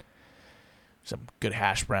and some good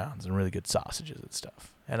hash browns and really good sausages and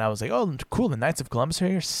stuff. And I was like, oh, cool, the Knights of Columbus are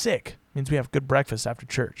here? Sick. Means we have good breakfast after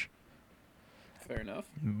church. Fair enough.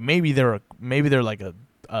 Maybe they're like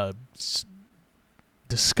a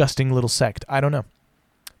disgusting little sect. I don't know.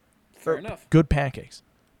 Fair enough. Good pancakes.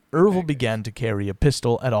 Ervil began to carry a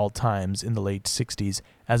pistol at all times in the late 60s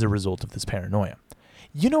as a result of this paranoia.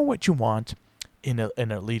 You know what you want in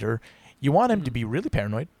a leader? You want him to be really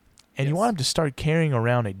paranoid, and you want him to start carrying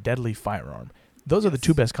around a deadly firearm. Those are the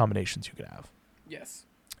two best combinations you could have. Yes.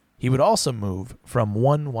 He would also move from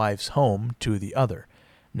one wife's home to the other,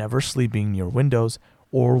 never sleeping near windows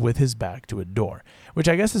or with his back to a door, which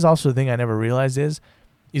I guess is also the thing I never realized is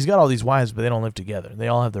he's got all these wives, but they don't live together. They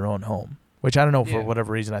all have their own home. Which I don't know, for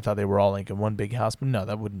whatever reason, I thought they were all like in one big house, but no,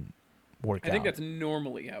 that wouldn't work out. I think that's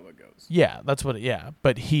normally how it goes. Yeah, that's what,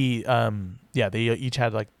 But he, they each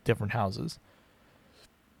had like different houses.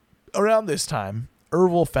 Around this time,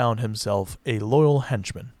 Ervil found himself a loyal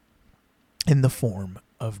henchman in the form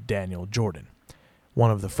of Daniel Jordan, one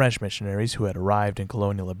of the French missionaries who had arrived in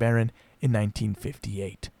colonial LeBaron in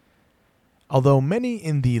 1958. Although many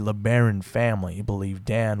in the LeBaron family believed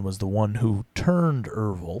Dan was the one who turned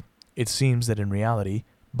Ervil, it seems that in reality,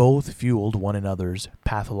 both fueled one another's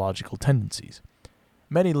pathological tendencies.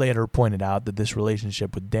 Many later pointed out that this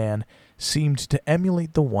relationship with Dan seemed to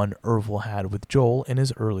emulate the one Ervil had with Joel in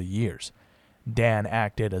his early years. Dan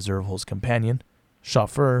acted as Ervil's companion,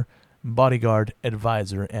 chauffeur, bodyguard,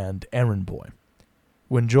 advisor, and errand boy.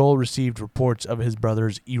 When Joel received reports of his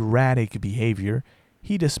brother's erratic behavior,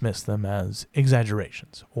 he dismissed them as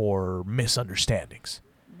exaggerations or misunderstandings.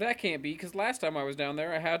 That can't be, because last time I was down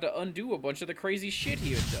there, I had to undo a bunch of the crazy shit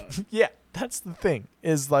he had done. Yeah, that's the thing,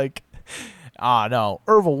 is like, no,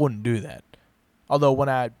 Ervil wouldn't do that. Although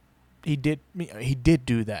he did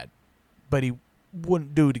do that, but he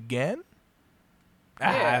wouldn't do it again?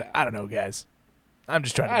 Yeah. I don't know, guys. I'm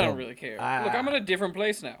just trying to... I don't really care. Look, I'm in a different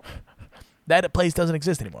place now. That place doesn't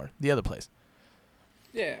exist anymore. The other place.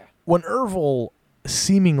 Yeah. When Ervil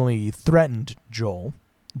seemingly threatened Joel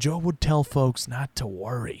would tell folks not to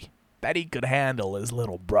worry, that he could handle his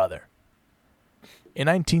little brother. In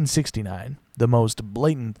 1969, the most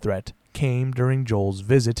blatant threat came during Joel's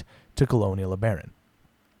visit to colonial LeBaron.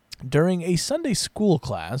 During a Sunday school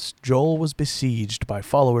class, Joel was besieged by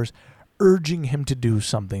followers urging him to do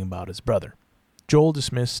something about his brother. Joel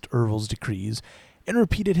dismissed Ervil's decrees and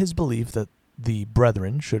repeated his belief that the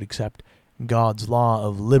brethren should accept God's law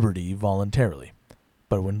of liberty voluntarily.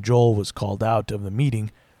 But when Joel was called out of the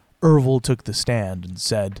meeting, Ervil took the stand and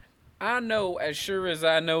said, I know as sure as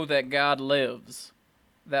I know that God lives,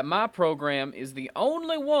 that my program is the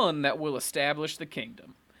only one that will establish the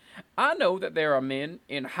kingdom. I know that there are men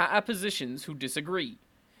in high positions who disagree.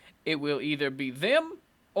 It will either be them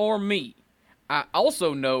or me. I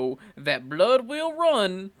also know that blood will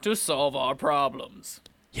run to solve our problems.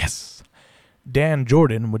 Yes. Dan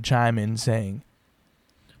Jordan would chime in saying,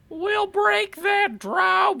 We'll break that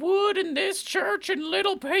dry wood in this church in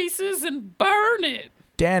little pieces and burn it.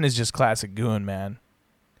 Dan is just classic goon, man.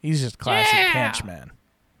 He's just classic Yeah. Kench, man.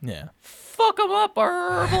 Yeah. Fuck 'em up,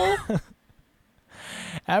 Herbal.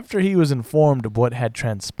 After he was informed of what had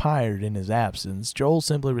transpired in his absence, Joel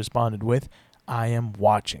simply responded with, I am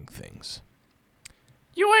watching things.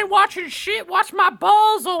 You ain't watching shit. Watch my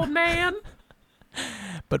balls, old man.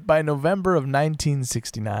 But by November of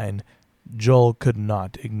 1969, Joel could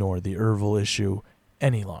not ignore the Ervil issue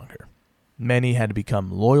any longer. Many had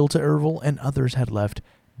become loyal to Ervil, and others had left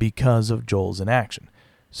because of Joel's inaction.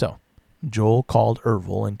 So, Joel called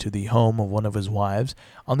Ervil into the home of one of his wives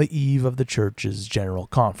on the eve of the church's general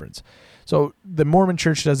conference. So, the Mormon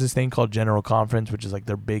church does this thing called general conference, which is like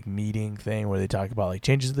their big meeting thing where they talk about like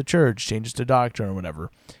changes to the church, changes to doctrine, or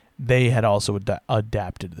whatever. They had also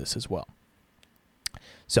adapted this as well.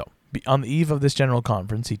 So, on the eve of this general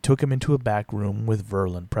conference, he took him into a back room with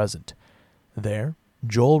Verlin present. There,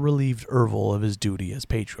 Joel relieved Ervil of his duty as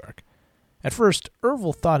patriarch. At first,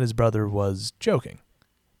 Ervil thought his brother was joking,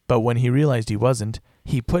 but when he realized he wasn't,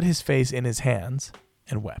 he put his face in his hands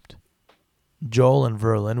and wept. Joel and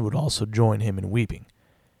Verlin would also join him in weeping.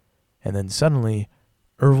 And then suddenly,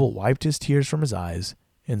 Ervil wiped his tears from his eyes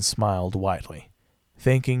and smiled widely,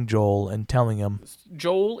 thanking Joel and telling him,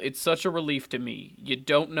 Joel, it's such a relief to me. You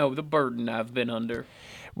don't know the burden I've been under.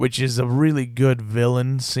 which is a really good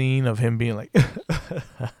villain scene of him being like,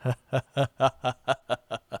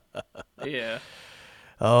 Yeah.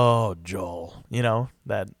 oh, Joel. You know,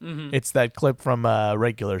 that it's that clip from a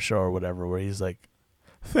regular show or whatever where he's like,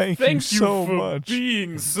 Thank you so much.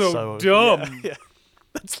 being so dumb. Yeah.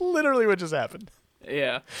 That's literally what just happened.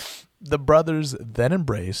 Yeah. The brothers then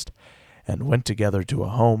embraced and went together to a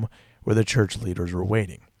home where the church leaders were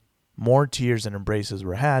waiting. More tears and embraces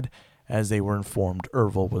were had as they were informed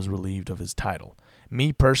Ervil was relieved of his title.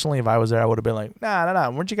 Me personally, if I was there, I would have been like, nah.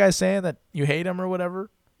 Weren't you guys saying that you hate him or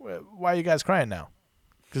whatever? Why are you guys crying now?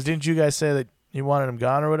 Because didn't you guys say that you wanted him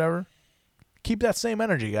gone or whatever? Keep that same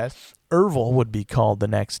energy, guys. Ervil would be called the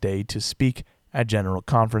next day to speak at General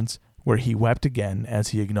Conference, where he wept again as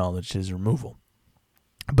he acknowledged his removal.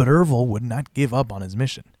 But Ervil would not give up on his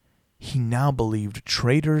mission. He now believed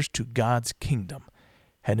traitors to God's kingdom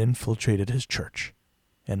had infiltrated his church,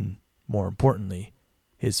 and, more importantly,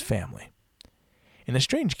 his family. In a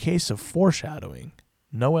strange case of foreshadowing,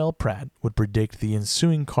 Noel Pratt would predict the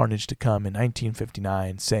ensuing carnage to come in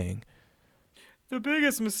 1959, saying, The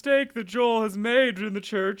biggest mistake that Joel has made in the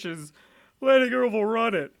church is letting Ervil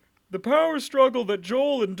run it. The power struggle that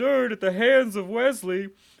Joel endured at the hands of Wesley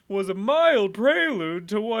was a mild prelude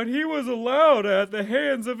to what he was allowed at the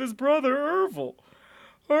hands of his brother Ervil.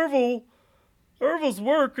 Ervil's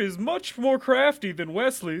work is much more crafty than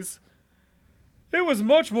Wesley's. It was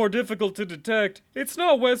much more difficult to detect. It's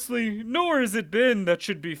not Wesley, nor is it Ben that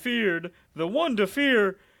should be feared. The one to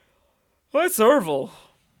fear, that's Ervil.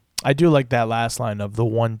 I do like that last line of the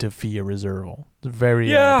one to fear is Ervil. It's very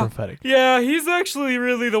prophetic. Yeah, he's actually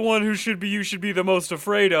really the one you should be the most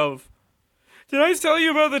afraid of. Did I tell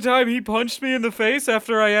you about the time he punched me in the face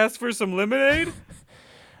after I asked for some lemonade?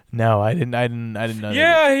 No, I didn't know.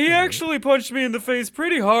 Yeah, he actually punched me in the face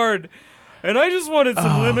pretty hard. And I just wanted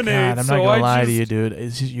some lemonade. God, I'm so not gonna I lie just, to you, dude.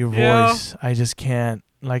 It's just your Yeah. voice. I just can't.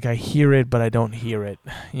 Like, I hear it, but I don't hear it.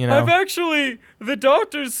 You know? The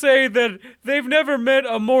doctors say that they've never met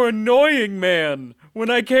a more annoying man when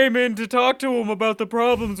I came in to talk to him about the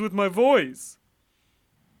problems with my voice.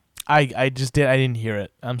 I didn't hear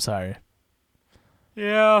it. I'm sorry.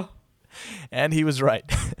 Yeah. And he was right.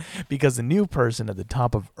 Because the new person at the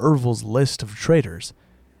top of Ervil's list of traitors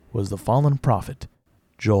was the fallen prophet,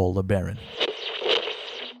 Joel LeBaron.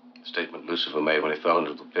 Statement Lucifer made when he fell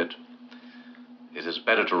into the pit. It is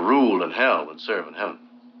better to rule in hell than serve in heaven.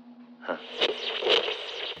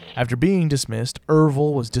 After being dismissed,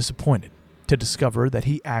 Ervil was disappointed to discover that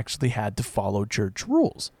he actually had to follow church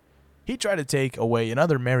rules. He tried to take away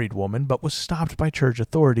another married woman, but was stopped by church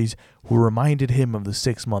authorities who reminded him of the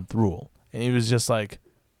 6-month rule. And he was just like,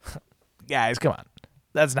 guys, come on.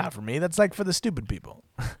 That's not for me. That's like for the stupid people.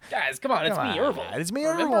 Guys, come on, it's me, Ervil. It's me,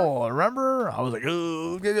 Ervil. Remember? I was like,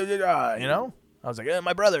 oh, you know? I was like,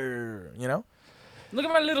 my brother, you know? Look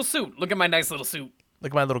at my little suit. Look at my nice little suit.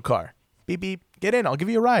 Look at my little car. Beep, beep. Get in. I'll give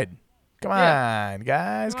you a ride. Come on,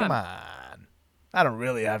 guys. Come on. I don't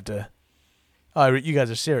really have to. Oh, you guys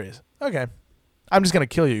are serious. Okay. I'm just going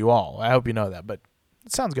to kill you all. I hope you know that, but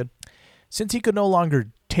it sounds good. Since he could no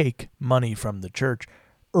longer take money from the church,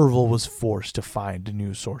 Ervil was forced to find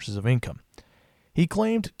new sources of income. He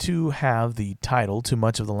claimed to have the title to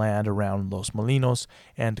much of the land around Los Molinos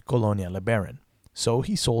and Colonia LeBaron, so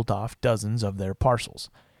he sold off dozens of their parcels.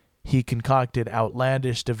 He concocted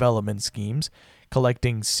outlandish development schemes,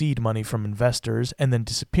 collecting seed money from investors and then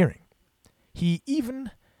disappearing. He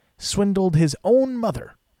even swindled his own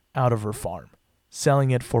mother out of her farm,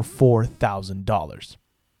 selling it for $4,000.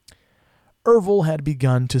 Ervil had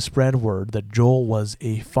begun to spread word that Joel was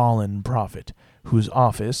a fallen prophet, whose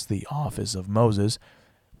office, the office of Moses,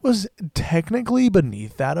 was technically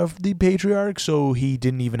beneath that of the patriarch, so he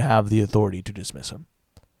didn't even have the authority to dismiss him.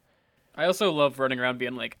 I also love running around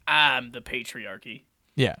being like, I'm the patriarchy.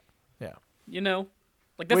 Yeah. You know?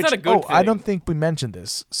 Like, that's not a good thing. I don't think we mentioned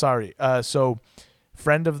this. Sorry. So,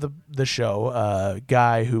 friend of the show,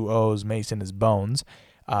 guy who owes Mason his bones,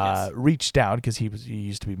 reached out because he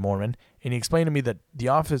used to be Mormon, and he explained to me that the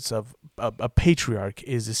office of a patriarch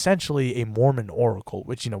is essentially a Mormon oracle,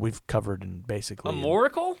 which we've covered in basically a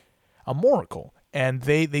moracle. A moracle, and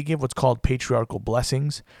they give what's called patriarchal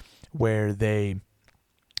blessings, where they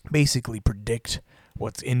basically predict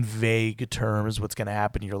what's in vague terms what's going to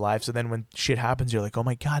happen in your life. So then when shit happens, you're like, oh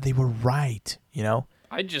my God, they were right.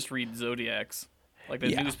 I just read zodiacs, like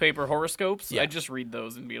the newspaper horoscopes. Yeah. I just read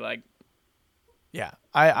those and be like, yeah,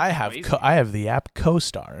 I have the app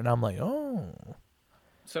CoStar, and I'm like, oh.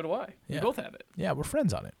 So do I. Yeah. We both have it. Yeah, we're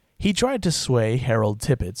friends on it. He tried to sway Harold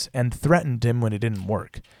Tippett and threatened him when it didn't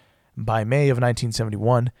work. By May of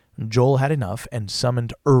 1971, Joel had enough and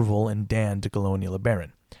summoned Ervil and Dan to Colonia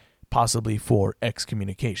LeBaron, possibly for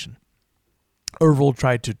excommunication. Ervil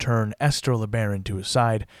tried to turn Esther LeBaron to his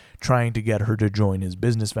side, trying to get her to join his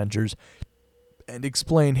business ventures and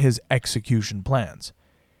explain his execution plans.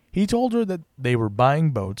 He told her that they were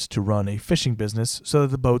buying boats to run a fishing business so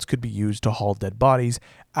that the boats could be used to haul dead bodies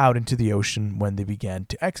out into the ocean when they began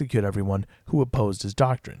to execute everyone who opposed his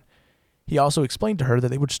doctrine. He also explained to her that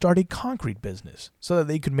they would start a concrete business so that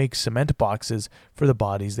they could make cement boxes for the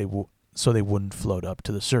bodies so they wouldn't float up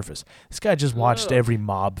to the surface. This guy just watched every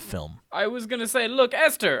mob film. I was gonna say, look,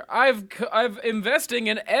 Esther, I've investing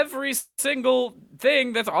in every single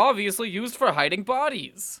thing that's obviously used for hiding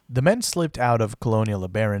bodies. The men slipped out of Colonia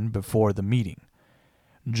LeBaron before the meeting.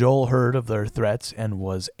 Joel heard of their threats and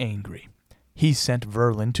was angry. He sent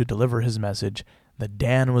Verlin to deliver his message that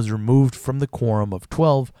Dan was removed from the quorum of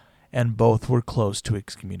 12 and both were close to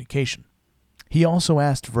excommunication. He also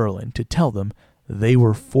asked Verlin to tell them they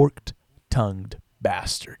were forked-tongued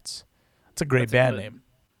bastards. That's a great band name.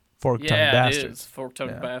 Forked-tongued bastards. Yeah, it is.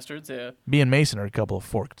 Forked-tongued bastards, yeah. Me and Mason are a couple of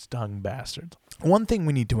forked-tongued bastards. One thing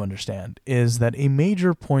we need to understand is that a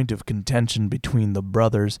major point of contention between the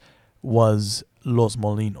brothers was Los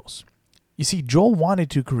Molinos. You see, Joel wanted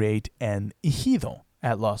to create an ejido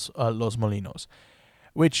at Los Molinos,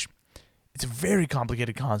 which it's a very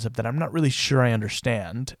complicated concept that I'm not really sure I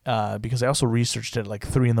understand because I also researched it at like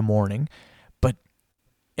 3 a.m.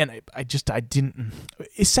 I didn't.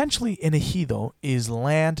 Essentially, an ejido is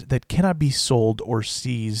land that cannot be sold or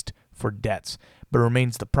seized for debts, but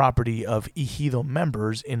remains the property of ejido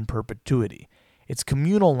members in perpetuity. It's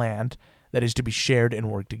communal land that is to be shared and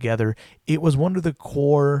work together. It was one of the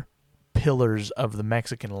core pillars of the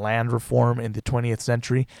Mexican land reform in the 20th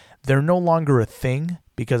century. They're no longer a thing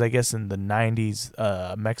because I guess in the 90s,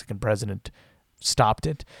 a Mexican president stopped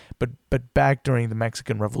it. But back during the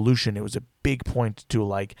Mexican Revolution, it was a big point to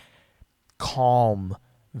like calm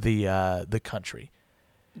the country.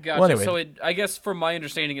 Gotcha. Well, anyway. So I guess from my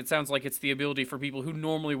understanding, it sounds like it's the ability for people who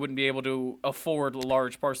normally wouldn't be able to afford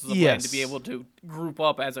large parcels of land to be able to group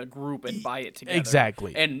up as a group and buy it together.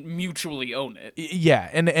 Exactly. And mutually own it. Yeah,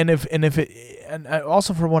 and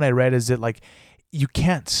also from what I read is that like you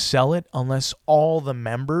can't sell it unless all the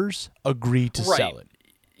members agree to sell it.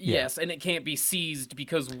 Yes, and it can't be seized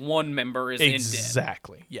because one member is in debt.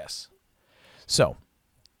 Exactly. Yes. So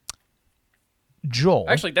Joel.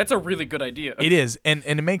 Actually, that's a really good idea. It is, and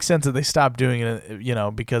it makes sense that they stopped doing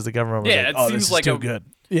it, because the government was like, "Oh, this is too good."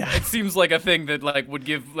 Yeah, it seems like a thing that like would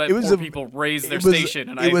poor people raise their station,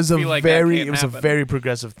 and it was a very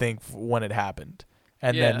progressive thing when it happened,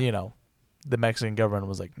 and then the Mexican government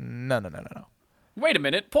was like, "No." Wait a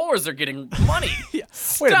minute, poors are getting money.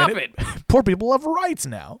 Stop it. Poor people have rights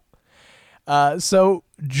now. So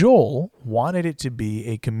Joel wanted it to be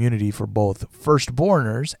a community for both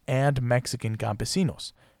firstborners and Mexican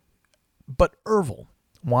campesinos. But Ervil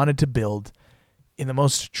wanted to build, in the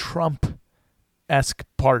most Trump-esque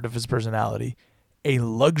part of his personality, a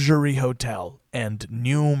luxury hotel and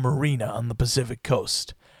new marina on the Pacific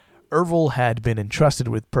coast. Ervil had been entrusted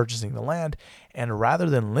with purchasing the land, and rather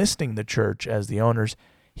than listing the church as the owners,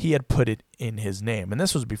 he had put it in his name. And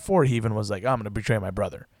this was before he even was like, I'm going to betray my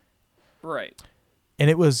brother. Right. and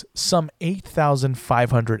it was some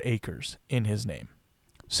 8,500 acres in his name.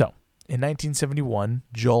 So, in 1971,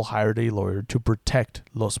 Joel hired a lawyer to protect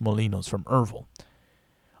Los Molinos from Ervil.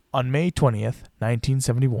 On May 20th,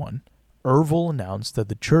 1971, Ervil announced that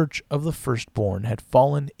the Church of the Firstborn had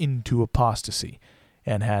fallen into apostasy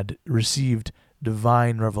and had received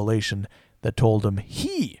divine revelation that told him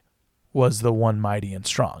he was the one mighty and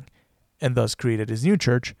strong, and thus created his new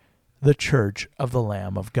church, the Church of the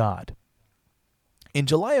Lamb of God. In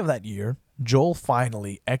July of that year, Joel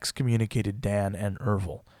finally excommunicated Dan and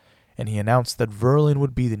Ervil, and he announced that Verlin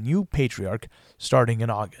would be the new patriarch starting in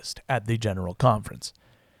August at the General Conference.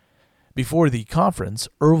 Before the conference,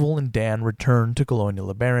 Ervil and Dan returned to Colonia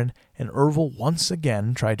LeBaron, and Ervil once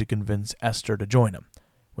again tried to convince Esther to join him.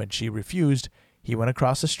 When she refused, he went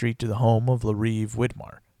across the street to the home of Larive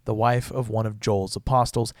Widmar, the wife of one of Joel's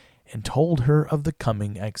apostles, and told her of the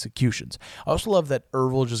coming executions. I also love that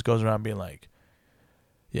Ervil just goes around being like,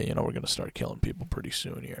 yeah, we're going to start killing people pretty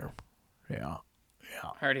soon here. Yeah.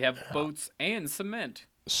 I already have boats and cement.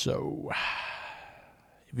 So,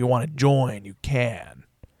 if you want to join, you can.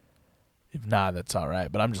 If not, that's all right.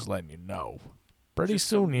 But I'm just letting you know. Pretty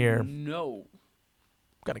soon here, No.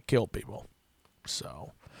 I'm going to kill people.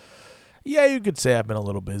 So, yeah, you could say I've been a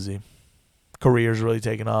little busy. Career's really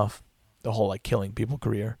taken off. The whole, killing people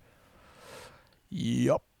career.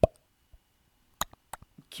 Yup.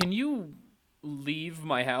 Can you leave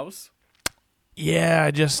my house? Yeah,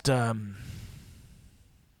 I just, yeah.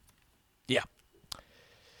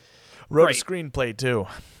 Wrote Right. a screenplay, too.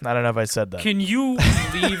 I don't know if I said that. Can you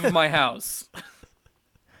leave my house?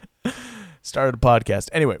 Started a podcast.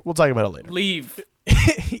 Anyway, we'll talk about it later. Leave.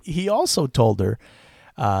 He also told her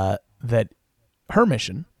that her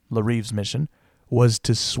mission, Larive's mission, was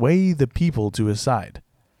to sway the people to his side,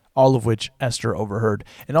 all of which Esther overheard.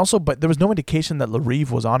 And also, but there was no indication that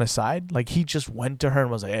Larive was on his side. He just went to her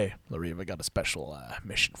and was like, hey, Larive, I got a special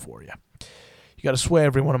mission for you. You got to sway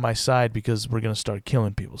everyone on my side because we're going to start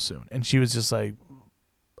killing people soon. And she was just like,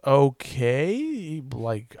 okay,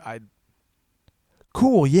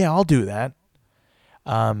 cool, yeah, I'll do that.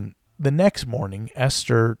 The next morning,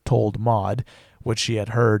 Esther told Maud what she had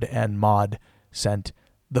heard, and Maud sent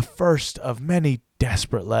the first of many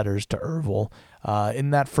desperate letters to Ervil. In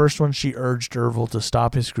that first one, she urged Ervil to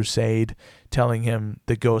stop his crusade, telling him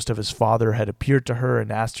the ghost of his father had appeared to her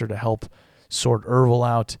and asked her to help sort Ervil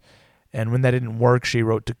out. And when that didn't work, she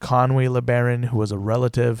wrote to Conway LeBaron, who was a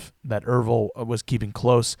relative that Ervil was keeping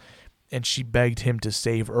close, and she begged him to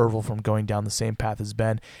save Ervil from going down the same path as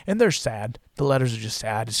Ben. And they're sad. The letters are just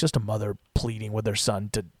sad. It's just a mother pleading with their son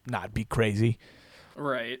to not be crazy.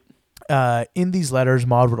 Right. In these letters,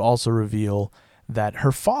 Maud would also reveal that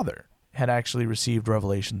her father had actually received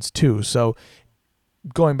revelations too. So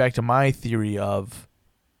going back to my theory of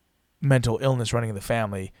mental illness running in the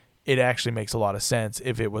family, it actually makes a lot of sense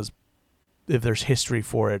if there's history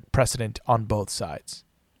for it, precedent on both sides.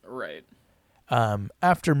 Right.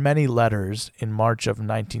 After many letters in March of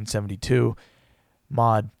 1972,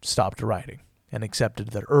 Maud stopped writing and accepted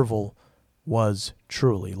that Ervil was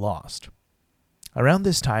truly lost. Around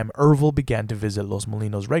this time, Ervil began to visit Los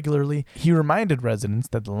Molinos regularly. He reminded residents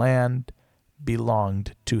that the land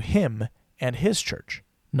belonged to him and his church,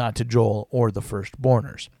 not to Joel or the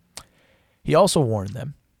firstborners. He also warned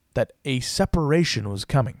them that a separation was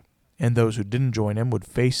coming, and those who didn't join him would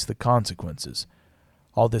face the consequences.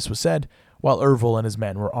 All this was said while Ervil and his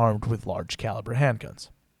men were armed with large caliber handguns.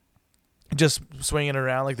 Just swinging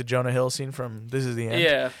around like the Jonah Hill scene from This Is the End.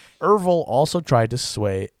 Yeah. Ervil also tried to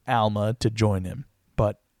sway Alma to join him,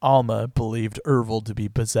 but Alma believed Ervil to be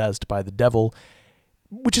possessed by the devil,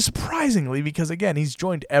 which is surprisingly because, again, he's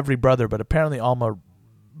joined every brother, but apparently Alma,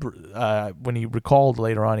 when he recalled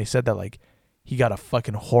later on, he said that, he got a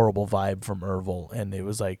fucking horrible vibe from Ervil, and it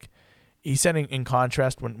was he said in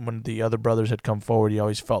contrast, when the other brothers had come forward, he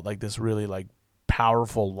always felt like this really,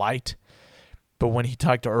 powerful light. But when he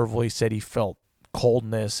talked to Ervil, he said he felt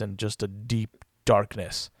coldness and just a deep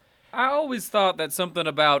darkness. I always thought that something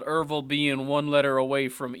about Ervil being one letter away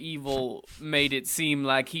from evil made it seem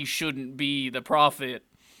like he shouldn't be the prophet.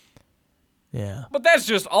 Yeah. But that's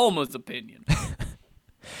just Alma's opinion.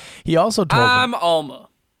 He also told I'm them, Alma.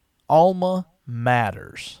 Alma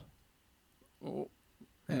matters.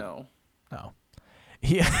 No. No.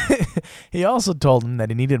 He also told him that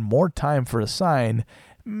he needed more time for a sign,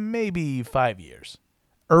 maybe 5 years.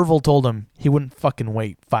 Ervil told him he wouldn't fucking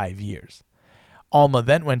wait 5 years. Alma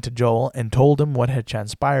then went to Joel and told him what had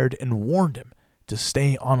transpired and warned him to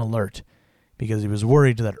stay on alert because he was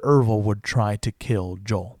worried that Ervil would try to kill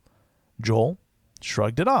Joel. Joel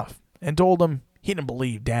shrugged it off and told him he didn't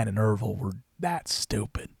believe Dan and Ervil were that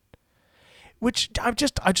stupid. Which I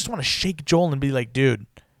just want to shake Joel and be like, dude,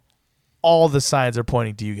 all the signs are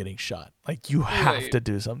pointing to you getting shot. Like, you have Right. to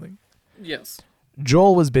do something. Yes.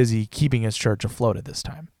 Joel was busy keeping his church afloat at this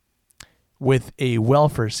time, with a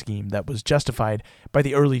welfare scheme that was justified by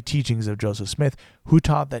the early teachings of Joseph Smith, who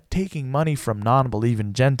taught that taking money from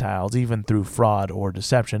non-believing Gentiles, even through fraud or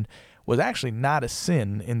deception, was actually not a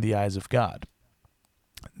sin in the eyes of God.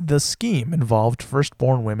 The scheme involved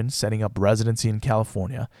firstborn women setting up residency in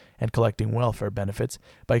California and collecting welfare benefits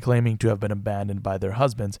by claiming to have been abandoned by their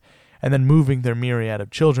husbands, and then moving their myriad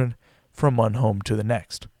of children from one home to the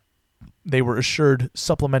next. They were assured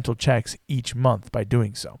supplemental checks each month by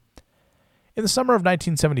doing so. In the summer of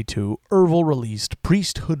 1972, Ervil released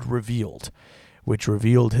Priesthood Revealed, which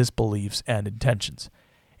revealed his beliefs and intentions.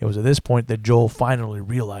 It was at this point that Joel finally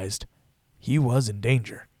realized he was in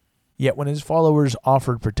danger. Yet when his followers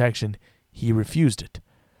offered protection, he refused it,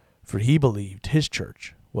 for he believed his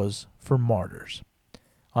church was for martyrs.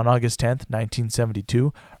 On August 10th,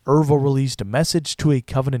 1972, Ervil released a message to a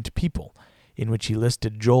covenant people, in which he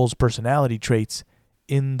listed Joel's personality traits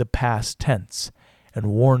in the past tense and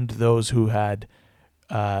warned those who had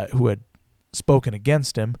spoken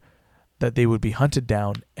against him that they would be hunted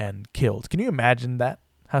down and killed. Can you imagine that?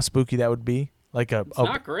 How spooky that would be? Like It's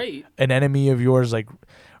not great. an enemy of yours, like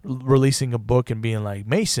releasing a book and being like,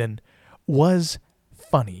 Mason was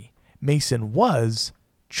funny, Mason was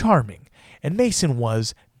charming, and Mason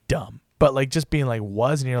was dumb. But like just being like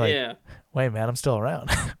was, and you're like, Yeah. wait, man, I'm still around.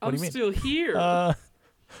 What I'm do you mean? still here.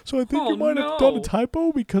 So I think Oh, you might have done a no.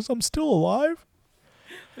 typo because I'm still alive?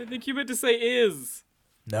 I think you meant to say is.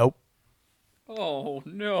 Nope. Oh,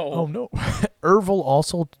 no. Oh, no. Ervil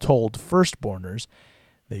also told firstborners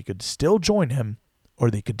they could still join him or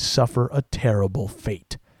they could suffer a terrible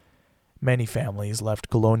fate. Many families left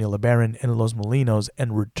Colonia LeBaron and Los Molinos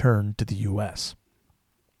and returned to the U.S.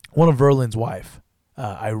 One of Verlin's wife,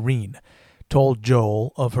 Irene, told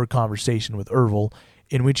Joel of her conversation with Ervil,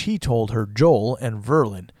 in which he told her Joel and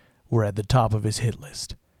Verlin were at the top of his hit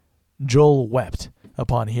list. Joel wept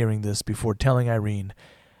upon hearing this before telling Irene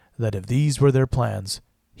that if these were their plans,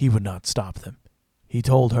 he would not stop them. He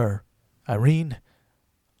told her, Irene,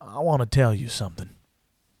 I want to tell you something.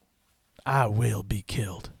 I will be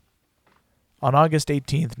killed. On August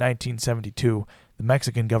 18th, 1972, the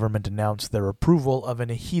Mexican government announced their approval of an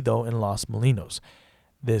ejido in Los Molinos.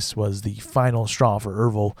 This was the final straw for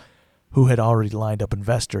Ervil, who had already lined up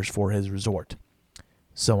investors for his resort.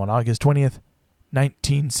 So on August 20th,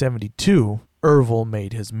 1972, Ervil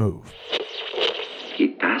made his move. He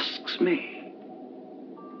tasks me.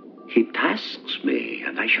 He tasks me,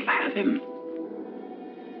 and I shall have him.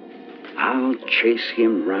 I'll chase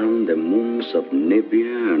him round the moons of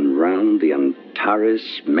Nibia and round the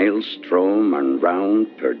Antares maelstrom and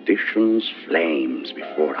round perdition's flames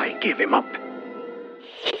before I give him up.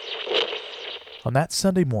 On that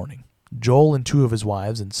Sunday morning, Joel and two of his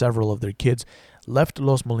wives and several of their kids left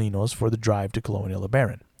Los Molinos for the drive to Colonia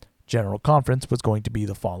LeBaron. General Conference was going to be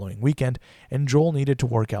the following weekend, and Joel needed to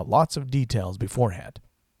work out lots of details beforehand.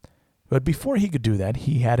 But before he could do that,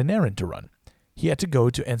 he had an errand to run. He had to go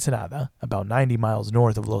to Ensenada, about 90 miles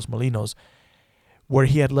north of Los Molinos, where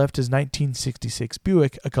he had left his 1966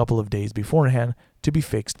 Buick a couple of days beforehand to be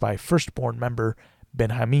fixed by firstborn member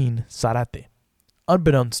Benjamin Zarate.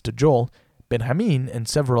 Unbeknownst to Joel, Benjamin and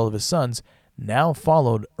several of his sons now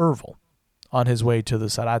followed Ervil. On his way to the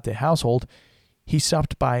Zarate household, he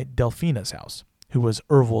stopped by Delfina's house, who was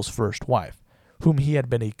Ervil's first wife, whom he had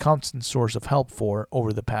been a constant source of help for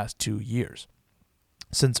over the past 2 years,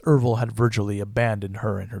 since Ervil had virtually abandoned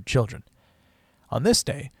her and her children. On this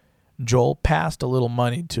day, Joel passed a little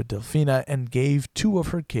money to Delfina and gave two of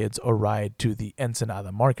her kids a ride to the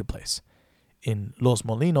Ensenada marketplace. In Los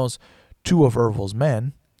Molinos, two of Ervil's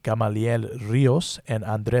men, Gamaliel Rios and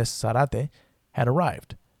Andres Zarate, had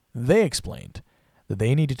arrived. They explained that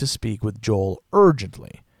they needed to speak with Joel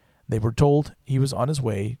urgently. They were told he was on his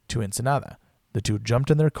way to Ensenada. The two jumped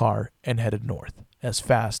in their car and headed north as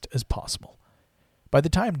fast as possible. By the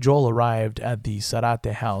time Joel arrived at the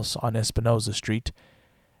Zarate house on Espinosa Street,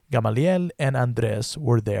 Gamaliel and Andres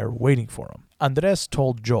were there waiting for him. Andres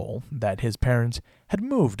told Joel that his parents had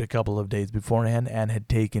moved a couple of days beforehand and had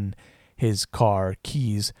taken his car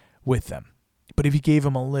keys with them. But if he gave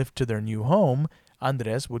him a lift to their new home,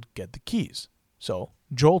 Andres would get the keys. So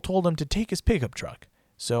Joel told him to take his pickup truck.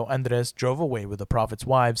 So Andres drove away with the prophet's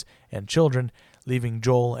wives and children, leaving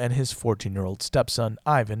Joel and his 14-year-old stepson,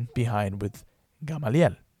 Ivan, behind with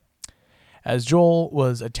Gamaliel. As Joel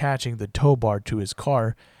was attaching the tow bar to his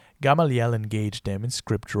car, Gamaliel engaged them in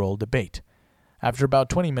scriptural debate. After about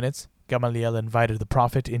 20 minutes, Gamaliel invited the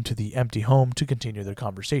prophet into the empty home to continue their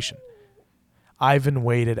conversation. Ivan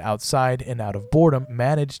waited outside and out of boredom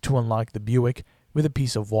managed to unlock the Buick with a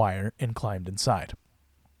piece of wire and climbed inside.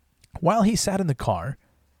 While he sat in the car,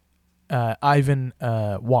 Ivan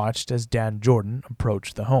watched as Dan Jordan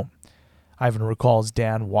approached the home. Ivan recalls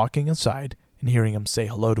Dan walking inside and hearing him say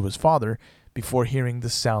hello to his father before hearing the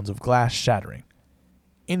sounds of glass shattering.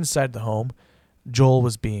 Inside the home, Joel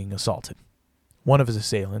was being assaulted. One of his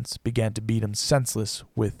assailants began to beat him senseless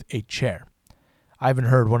with a chair. Ivan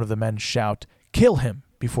heard one of the men shout, "Kill him!"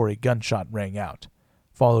 before a gunshot rang out,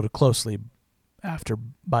 followed closely after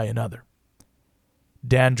by another.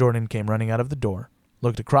 Dan Jordan came running out of the door,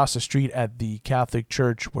 looked across the street at the Catholic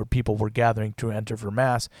church where people were gathering to enter for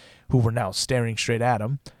Mass, who were now staring straight at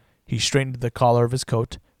him. He straightened the collar of his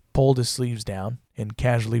coat, pulled his sleeves down, and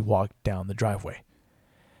casually walked down the driveway.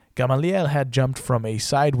 Gamaliel had jumped from a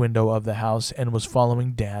side window of the house and was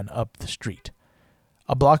following Dan up the street.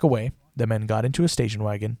 A block away, the men got into a station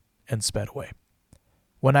wagon and sped away.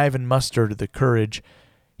 When Ivan mustered the courage,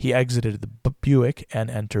 he exited the Buick and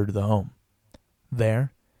entered the home.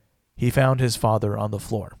 There, he found his father on the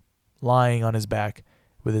floor, lying on his back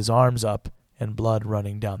with his arms up and blood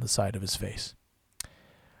running down the side of his face.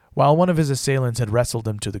 While one of his assailants had wrestled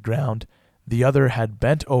him to the ground, the other had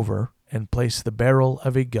bent over and placed the barrel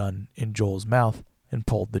of a gun in Joel's mouth and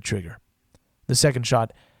pulled the trigger. The second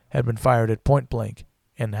shot had been fired at point blank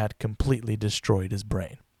and had completely destroyed his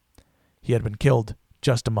brain. He had been killed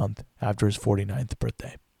just a month after his 49th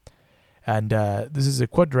birthday. And this is a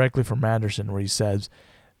quote directly from Anderson where he says,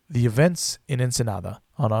 "The events in Ensenada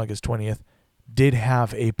on August 20th did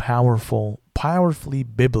have a powerfully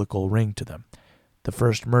biblical ring to them. The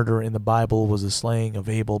first murder in the Bible was the slaying of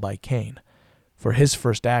Abel by Cain. For his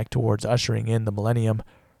first act towards ushering in the millennium,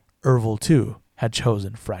 Ervil too had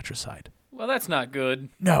chosen fratricide." Well, that's not good.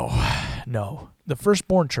 No. The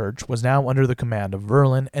Firstborn Church was now under the command of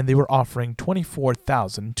Verlin, and they were offering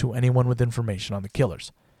 $24,000 to anyone with information on the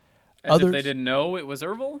killers. If they didn't know it was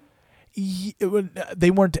Ervil?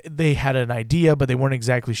 They had an idea, but they weren't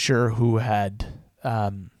exactly sure who had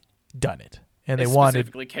done it. And they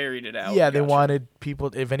specifically carried it out. Yeah, they wanted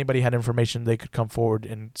people, if anybody had information, they could come forward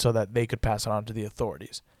and so that they could pass it on to the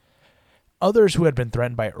authorities. Others who had been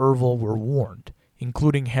threatened by Ervil were warned,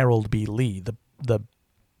 including Harold B. Lee, the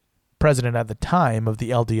president at the time of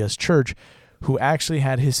the LDS Church, who actually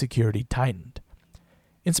had his security tightened.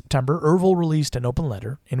 In September, Ervil released an open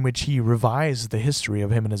letter in which he revised the history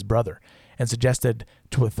of him and his brother and suggested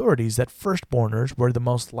to authorities that firstborners were the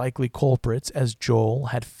most likely culprits as Joel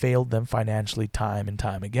had failed them financially time and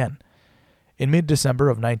time again. In mid-December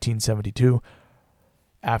of 1972,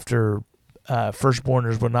 after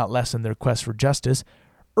firstborners would not lessen their quest for justice,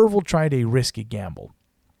 Ervil tried a risky gamble.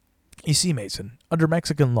 You see, Mason, under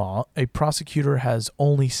Mexican law, a prosecutor has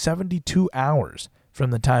only 72 hours from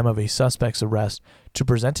the time of a suspect's arrest to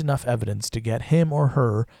present enough evidence to get him or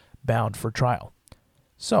her bound for trial.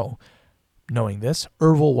 So, knowing this,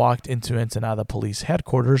 Ervil walked into Ensenada Police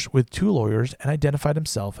Headquarters with 2 lawyers and identified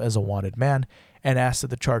himself as a wanted man and asked that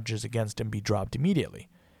the charges against him be dropped immediately.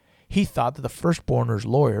 He thought that the firstborner's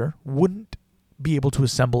lawyer wouldn't be able to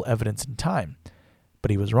assemble evidence in time, but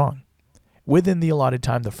he was wrong. Within the allotted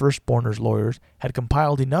time, the firstborner's lawyers had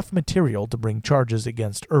compiled enough material to bring charges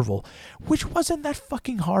against Ervil, which wasn't that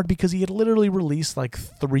fucking hard because he had literally released like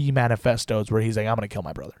 3 manifestos where he's like, "I'm going to kill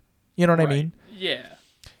my brother." You know what I mean? Yeah.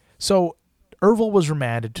 So Ervil was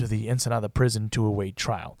remanded to the Ensenada prison to await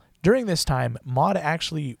trial. During this time, Maud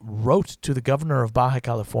actually wrote to the governor of Baja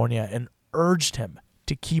California and urged him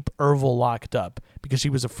to keep Ervil locked up because she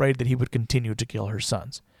was afraid that he would continue to kill her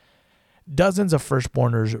sons. Dozens of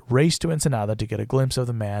firstborners raced to Ensenada to get a glimpse of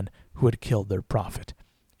the man who had killed their prophet.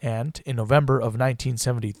 And in November of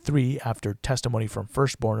 1973, after testimony from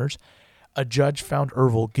firstborners, a judge found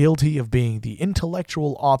Ervil guilty of being the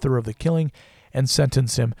intellectual author of the killing and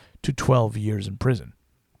sentenced him to 12 years in prison.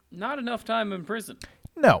 Not enough time in prison.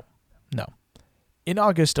 No. In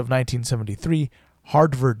August of 1973,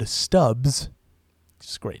 Harvard Stubbs, which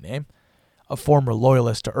is a great name, a former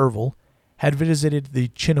loyalist to Ervil, had visited the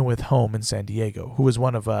Chenoweth home in San Diego, who was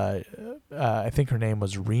one of, I think her name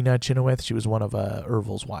was Rena Chenoweth. She was one of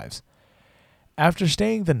Ervil's wives. After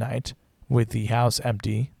staying the night with the house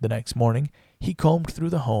empty the next morning, he combed through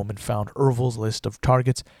the home and found Ervil's list of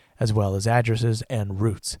targets as well as addresses and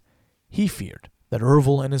routes. He feared that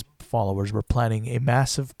Ervil and his followers were planning a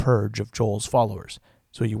massive purge of Joel's followers,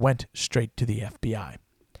 so he went straight to the FBI.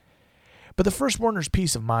 But the firstborner's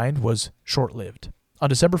peace of mind was short-lived. On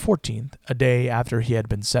December 14th, a day after he had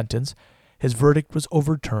been sentenced, his verdict was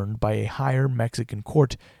overturned by a higher Mexican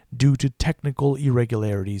court due to technical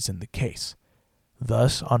irregularities in the case.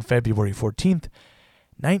 Thus, on February 14th,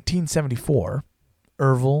 1974,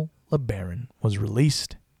 Ervil LeBaron was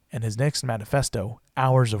released, and his next manifesto,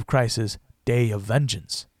 Hours of Crisis, Day of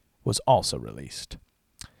Vengeance, was also released.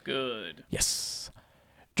 Good. Yes.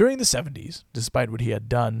 During the 70s, despite what he had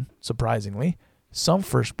done, surprisingly, some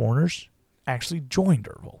firstborners actually joined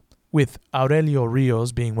Ervil, with Aurelio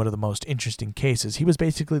Rios being one of the most interesting cases. He was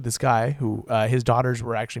basically this guy who, his daughters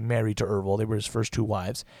were actually married to Ervil. They were his first two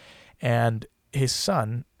wives. And his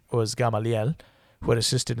son was Gamaliel, who had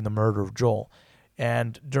assisted in the murder of Joel.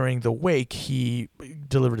 And during the wake, he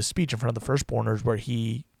delivered a speech in front of the firstborners where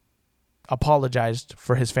he apologized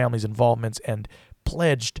for his family's involvements and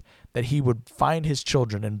pledged that he would find his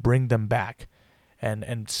children and bring them back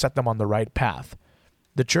and set them on the right path.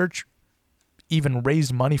 The church even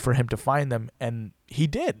raised money for him to find them, and he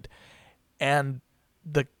did. And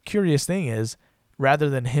the curious thing is, rather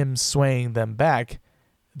than him swaying them back,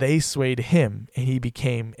 they swayed him, and he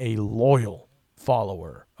became a loyal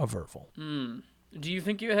follower of Ervil. Do you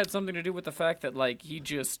think it had something to do with the fact that, like, he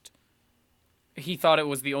thought it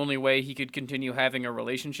was the only way he could continue having a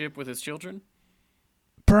relationship with his children?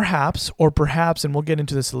 Perhaps, and we'll get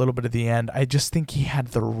into this a little bit at the end, I just think he had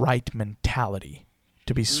the right mentality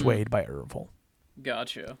to be swayed by Ervil.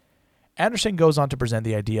 Gotcha. Anderson goes on to present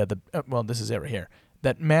the idea that, this is it right here,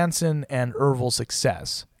 that Manson and Ervil's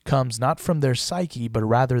success comes not from their psyche, but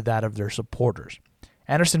rather that of their supporters.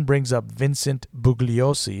 Anderson brings up Vincent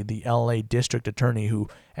Bugliosi, the LA district attorney who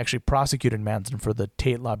actually prosecuted Manson for the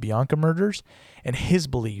Tate LaBianca murders, and his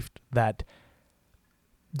belief that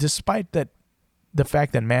despite the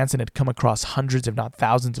fact that Manson had come across hundreds, if not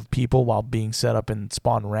thousands, of people while being set up in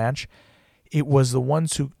Spawn Ranch, it was the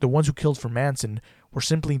ones who killed for Manson were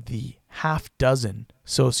simply the half dozen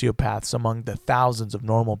sociopaths among the thousands of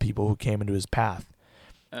normal people who came into his path.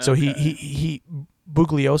 Okay. So he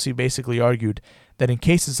Bugliosi basically argued that in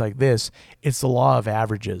cases like this, it's the law of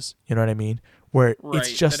averages. You know what I mean? Where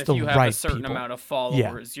it's just the right people. If you have a certain amount of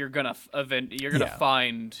followers, you're gonna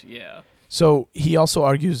find. So he also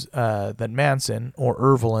argues that Manson, or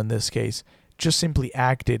Ervil in this case, just simply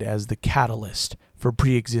acted as the catalyst for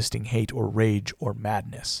pre-existing hate or rage or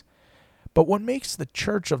madness. But what makes the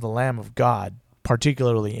Church of the Lamb of God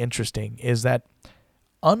particularly interesting is that,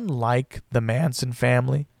 unlike the Manson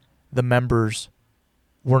family, the members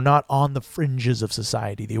were not on the fringes of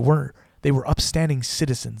society. They were upstanding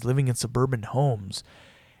citizens living in suburban homes,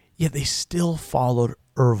 yet they still followed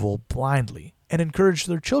Ervil blindly and encouraged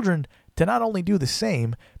their children to not only do the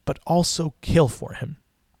same, but also kill for him.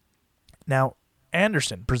 Now,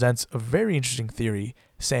 Anderson presents a very interesting theory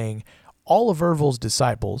saying all of Ervil's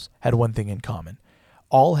disciples had one thing in common.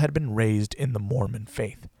 All had been raised in the Mormon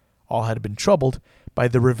faith. All had been troubled by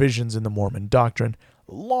the revisions in the Mormon doctrine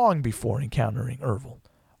long before encountering Ervil.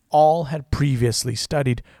 All had previously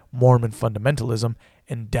studied Mormon fundamentalism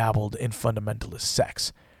and dabbled in fundamentalist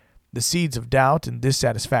sects. The seeds of doubt and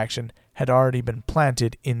dissatisfaction had already been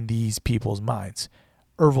planted in these people's minds.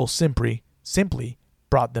 Ervil simply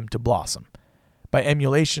brought them to blossom. By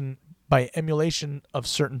emulation of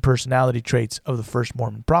certain personality traits of the first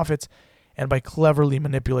Mormon prophets, and by cleverly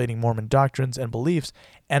manipulating Mormon doctrines and beliefs,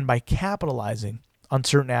 and by capitalizing on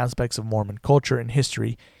certain aspects of Mormon culture and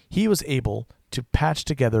history, he was able to patch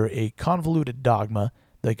together a convoluted dogma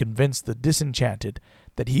that convinced the disenchanted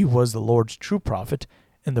that he was the Lord's true prophet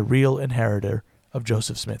and the real inheritor of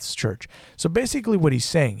Joseph Smith's church. So basically what he's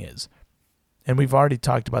saying is, and we've already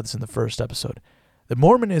talked about this in the first episode, that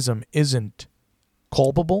Mormonism isn't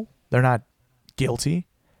culpable, they're not guilty,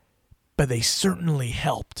 but they certainly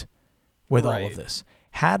helped with all of this.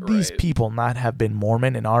 Had these people not have been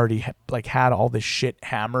Mormon and already had all this shit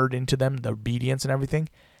hammered into them, the obedience and everything,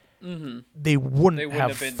 they wouldn't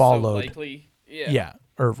have followed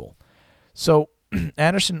Ervil. So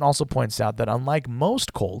Anderson also points out that unlike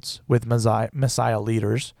most cults with Messiah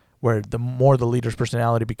leaders, where the more the leader's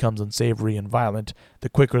personality becomes unsavory and violent, the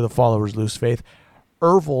quicker the followers lose faith,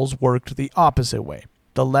 Ervil's worked the opposite way.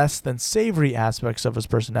 The less than savory aspects of his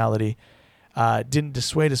personality didn't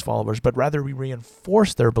dissuade his followers, but rather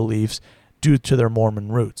reinforced their beliefs due to their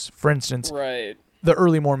Mormon roots. For instance, the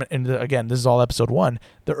early Mormon, and again, this is all episode 1,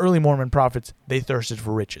 the early Mormon prophets, they thirsted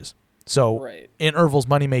for riches. So in Ervil's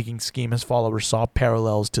money-making scheme, his followers saw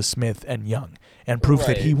parallels to Smith and Young and proof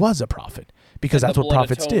that he was a prophet, because that's what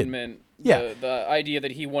prophets did. The idea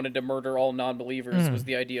that he wanted to murder all non-believers was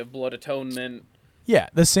the idea of blood atonement. Yeah,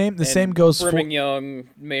 the same goes for Brigham Young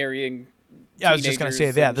marrying. Yeah, I was just going to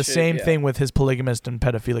say that. The same thing with his polygamist and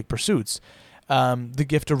pedophilic pursuits. The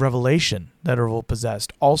gift of revelation that Ervil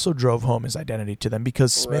possessed also drove home his identity to them,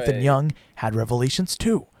 because Smith and Young had revelations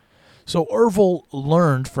too. So Ervil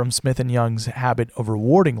learned from Smith and Young's habit of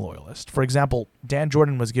rewarding loyalists. For example, Dan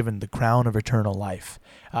Jordan was given the crown of eternal life.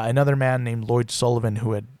 Another man named Lloyd Sullivan,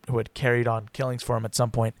 who had carried on killings for him at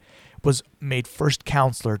some point, was made first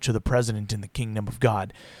counselor to the president in the kingdom of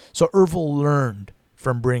God. So Ervil learned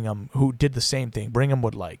from Brigham, who did the same thing. Brigham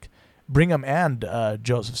and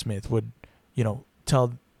Joseph Smith would,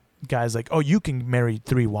 tell guys like, oh, you can marry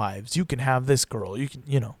 3 wives. You can have this girl. You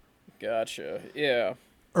can, Gotcha. Yeah.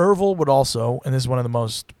 Ervil would also, and this is one of the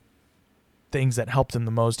most things that helped him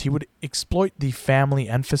the most, he would exploit the family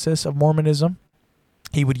emphasis of Mormonism.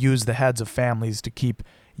 He would use the heads of families to keep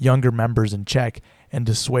younger members in check and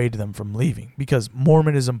dissuade them from leaving. Because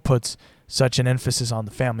Mormonism puts such an emphasis on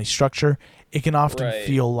the family structure, it can often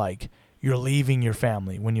feel like you're leaving your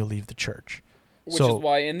family when you leave the church. Which is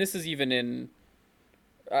why, and this is even in,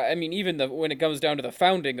 when it comes down to the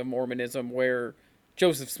founding of Mormonism, where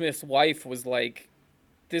Joseph Smith's wife was like,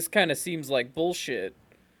 this kind of seems like bullshit.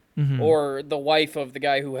 Mm-hmm. Or the wife of the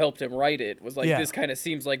guy who helped him write it was like, this kind of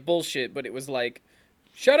seems like bullshit, but it was like,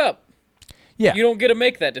 shut up. Yeah. You don't get to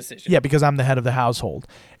make that decision. Yeah, because I'm the head of the household.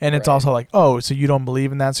 And it's also like, oh, so you don't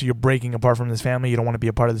believe in that, so you're breaking apart from this family, you don't want to be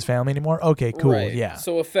a part of this family anymore? Okay, cool, yeah.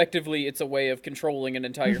 So effectively, it's a way of controlling an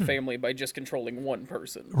entire family by just controlling one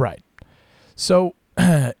person. Right. So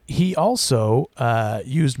he also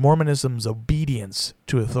used Mormonism's obedience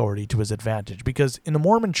to authority to his advantage, because in the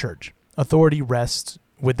Mormon church, authority rests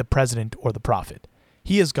with the president or the prophet.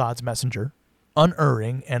 He is God's messenger,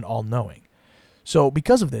 unerring and all-knowing. So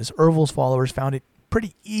because of this, Ervil's followers found it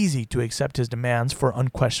pretty easy to accept his demands for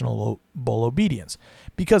unquestionable obedience.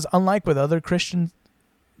 Because unlike with other Christian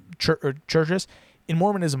churches, in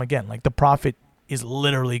Mormonism, again, like the prophet is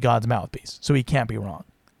literally God's mouthpiece, so he can't be wrong.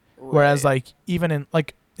 Right. Whereas even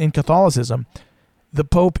in Catholicism, the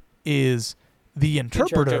Pope is the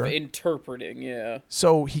interpreter. In charge of interpreting, yeah.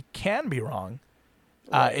 So he can be wrong,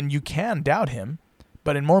 and you can doubt him.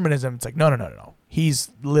 But in Mormonism, it's like, no. He's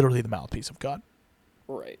literally the mouthpiece of God.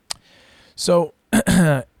 Right. So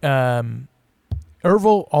Ervil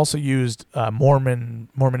also used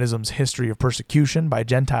Mormonism's history of persecution by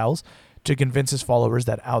Gentiles to convince his followers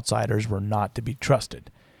that outsiders were not to be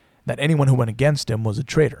trusted, that anyone who went against him was a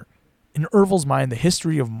traitor. In Ervil's mind, the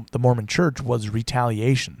history of the Mormon church was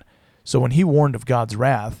retaliation. So when he warned of God's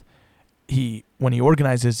wrath, when he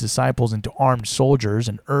organized his disciples into armed soldiers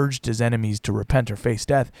and urged his enemies to repent or face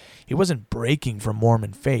death, he wasn't breaking from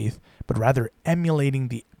Mormon faith, but rather emulating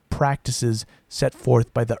the practices set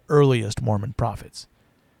forth by the earliest Mormon prophets.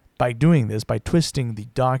 By doing this, by twisting the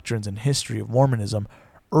doctrines and history of Mormonism,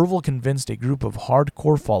 Ervil convinced a group of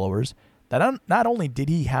hardcore followers that not only did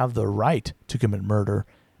he have the right to commit murder,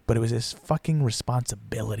 but it was his fucking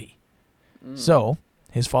responsibility. So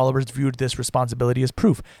his followers viewed this responsibility as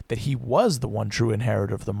proof that he was the one true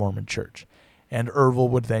inheritor of the Mormon church. And Ervil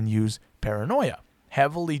would then use paranoia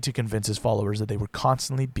heavily to convince his followers that they were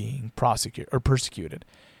constantly being persecuted.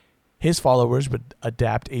 His followers would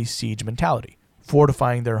adapt a siege mentality,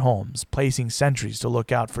 fortifying their homes, placing sentries to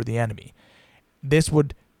look out for the enemy. This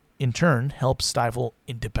would, in turn, help stifle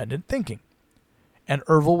independent thinking. And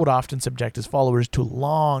Ervil would often subject his followers to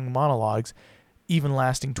long monologues, even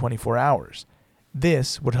lasting 24 hours.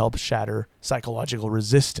 This would help shatter psychological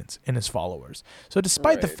resistance in his followers. So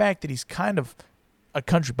despite the fact that he's kind of a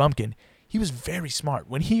country bumpkin, he was very smart.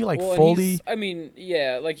 When he fully...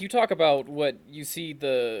 you talk about what you see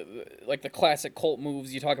the classic cult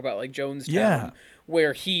moves, you talk about like Jonestown,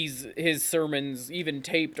 where his sermons, even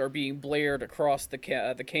taped, are being blared across the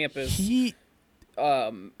campus.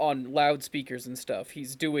 On loudspeakers and stuff.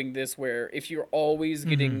 He's doing this where if you're always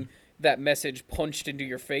getting that message punched into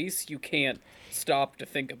your face, you can't stop to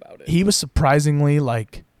think about it. He was surprisingly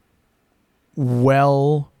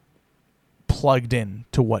well plugged in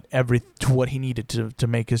to what he needed to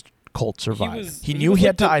make his cult survive. He knew he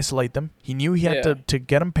had to isolate them. He knew he had to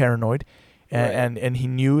get them paranoid, and he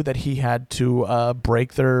knew that he had to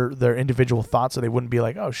break their individual thoughts so they wouldn't be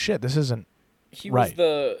like, oh shit, this isn't he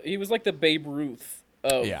was like the Babe Ruth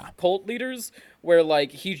of cult leaders, where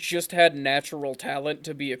he just had natural talent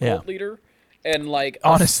to be a cult leader, and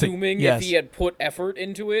honestly, assuming if he had put effort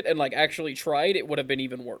into it and actually tried, it would have been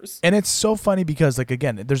even worse. And it's so funny because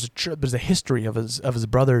again, there's a history of his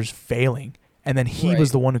brothers failing, and then he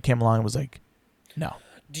was the one who came along and was like, no.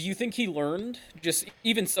 Do you think he learned, just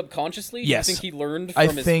even subconsciously? Yes. Do you think he learned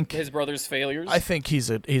from his brother's failures? I think he's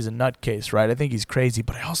a nutcase, right? I think he's crazy,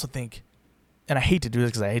 but I also think, and I hate to do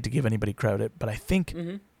this because I hate to give anybody credit, but I think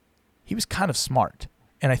he was kind of smart.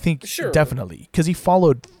 And I think definitely, because he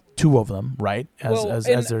followed two of them, right, as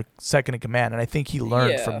their second in command. And I think he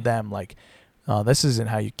learned from them, this isn't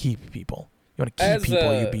how you keep people. You want to keep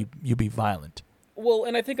people, you be violent. Well,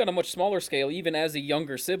 and I think on a much smaller scale, even as a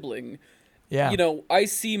younger sibling, Yeah. you know, I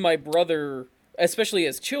see my brother, especially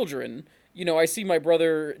as children, you know, I see my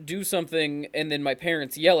brother do something and then my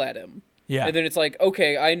parents yell at him. Yeah. And then it's like,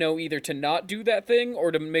 okay, I know either to not do that thing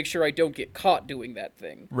or to make sure I don't get caught doing that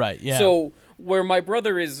thing. Right, yeah. So where my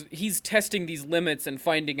brother is, he's testing these limits and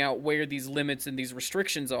finding out where these limits and these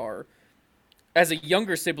restrictions are. As a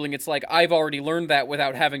younger sibling, it's like, I've already learned that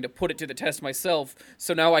without having to put it to the test myself,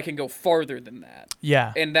 so now I can go farther than that.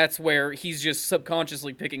 Yeah. And that's where he's just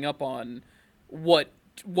subconsciously picking up on what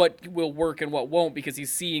will work and what won't because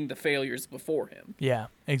he's seeing the failures before him. Yeah,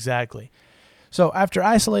 exactly. So after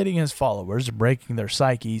isolating his followers and breaking their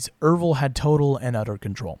psyches, Ervil had total and utter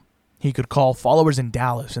control. He could call followers in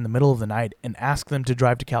Dallas in the middle of the night and ask them to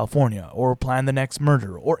drive to California or plan the next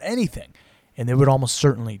murder or anything, and they would almost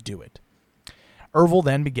certainly do it. Ervil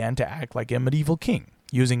then began to act like a medieval king,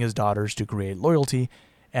 using his daughters to create loyalty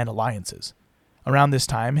and alliances. Around this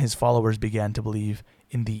time, his followers began to believe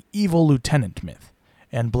in the evil lieutenant myth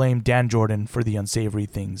and blamed Dan Jordan for the unsavory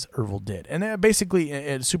things Ervil did. And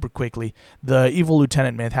basically, super quickly, the evil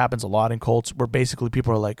lieutenant myth happens a lot in cults where basically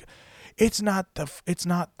people are like, it's not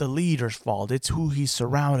the leader's fault. It's who he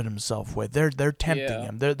surrounded himself with. They're tempting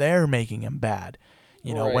him. They're making him bad.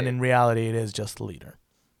 You know, when in reality it is just the leader.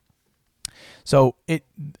 So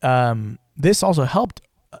this also helped.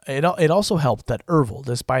 It also helped that Ervil,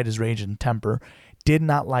 despite his rage and temper, did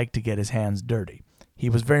not like to get his hands dirty. He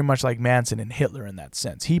was very much like Manson and Hitler in that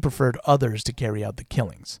sense. He preferred others to carry out the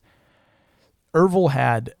killings. Ervil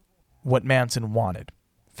had what Manson wanted: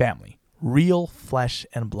 family, real flesh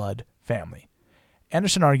and blood family.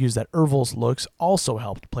 Anderson argues that Ervil's looks also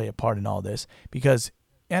helped play a part in all this because,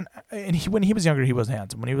 when he was younger, he was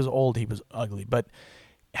handsome. When he was old, he was ugly. But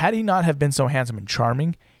had he not have been so handsome and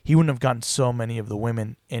charming, he wouldn't have gotten so many of the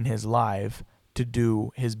women in his life to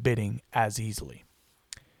do his bidding as easily.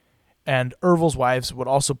 And Ervil's wives would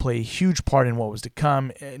also play a huge part in what was to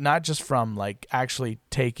come, not just from like actually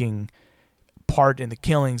taking part in the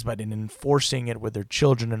killings, but in enforcing it with their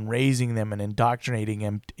children and raising them and indoctrinating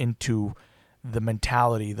them into the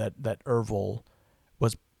mentality that Ervil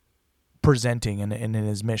was presenting in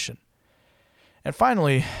his mission. And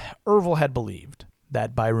finally, Ervil had believed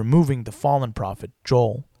that by removing the fallen prophet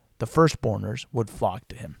Joel, the firstborners would flock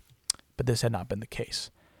to him. But this had not been the case.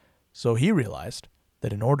 So he realized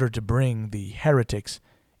that in order to bring the heretics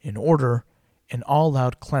in order, an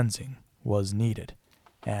all-out cleansing was needed.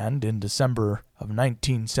 And in December of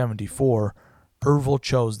 1974, Ervil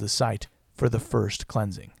chose the site for the first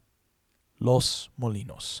cleansing, Los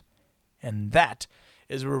Molinos. And that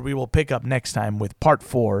is where we will pick up next time with part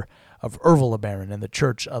 4 of Ervil LeBaron and the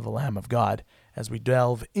Church of the Lamb of God, as we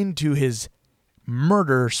delve into his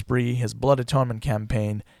murder spree, his blood atonement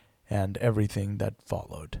campaign, and everything that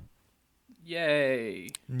followed. Yay.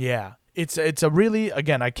 Yeah. It's a really,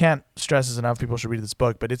 again, I can't stress this enough, people should read this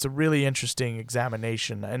book, but it's a really interesting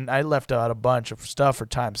examination. And I left out a bunch of stuff for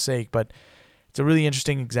time's sake, but it's a really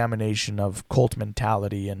interesting examination of cult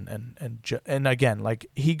mentality and again, like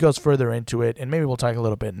he goes further into it, and maybe we'll talk a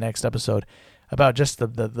little bit next episode about just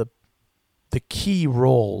the key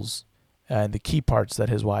roles and the key parts that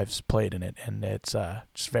his wives played in it, and it's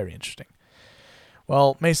just very interesting.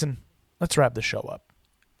 Well, Mason, let's wrap the show up.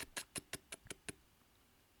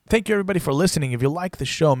 Thank you, everybody, for listening. If you like the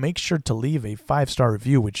show, make sure to leave a 5-star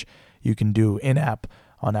review, which you can do in-app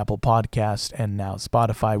on Apple Podcasts and now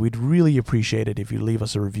Spotify. We'd really appreciate it if you leave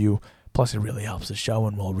us a review. Plus, it really helps the show,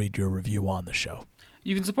 and we'll read your review on the show.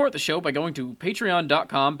 You can support the show by going to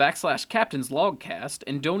patreon.com/CaptainsLogcast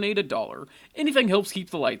and donate $1. Anything helps keep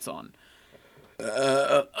the lights on.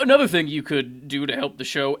 Another thing you could do to help the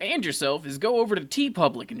show and yourself is go over to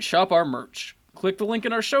TeePublic and shop our merch. Click the link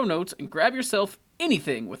in our show notes and grab yourself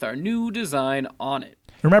anything with our new design on it.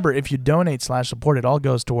 Remember, if you donate/support, it all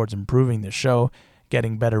goes towards improving the show,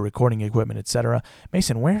 getting better recording equipment, etc.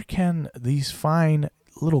 Mason, where can these fine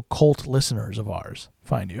little cult listeners of ours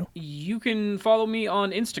find you? You can follow me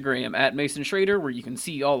on Instagram at Mason Schrader, where you can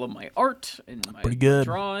see all of my art and my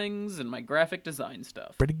drawings and my graphic design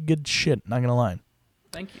stuff. Pretty good shit, not gonna lie.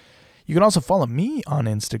 Thank you. You can also follow me on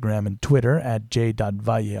Instagram and Twitter at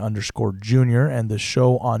j.valle_jr. and the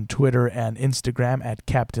show on Twitter and Instagram at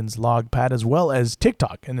Captain's Logpad, as well as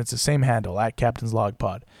TikTok, and it's the same handle, at Captain's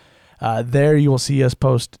Logpod. There you will see us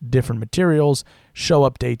post different materials, show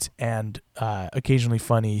updates, and occasionally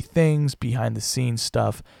funny things, behind-the-scenes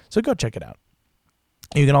stuff, so go check it out.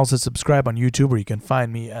 You can also subscribe on YouTube, where you can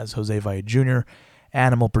find me as Jose Valle Jr.,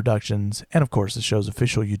 Animal Productions, and of course the show's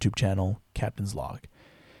official YouTube channel, Captain's Log.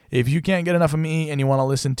 If you can't get enough of me and you want to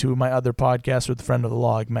listen to my other podcast with friend of the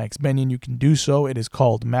log, Max Benyon, you can do so. It is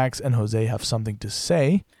called Max and Jose Have Something to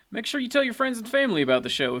Say. Make sure you tell your friends and family about the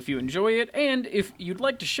show if you enjoy it, and if you'd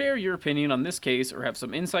like to share your opinion on this case or have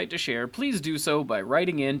some insight to share, please do so by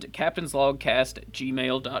writing in to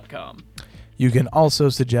captainslogcast@gmail.com. You can also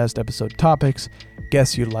suggest episode topics,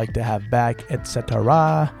 guests you'd like to have back,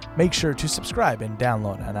 etc. Make sure to subscribe and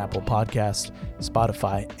download on Apple Podcasts,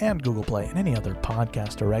 Spotify, and Google Play, and any other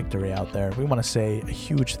podcast directory out there. We want to say a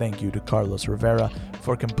huge thank you to Carlos Rivera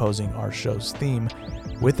for composing our show's theme.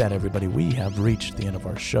 With that, everybody, we have reached the end of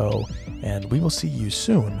our show, and we will see you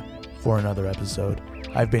soon for another episode.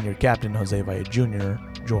 I've been your captain, Jose Valle Jr.,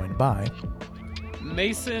 joined by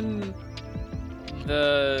Mason,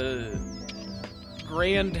 the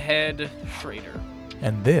Grand Head Schrader.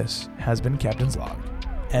 And this has been Captain's Log.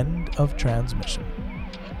 End of transmission.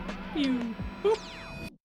 Pew.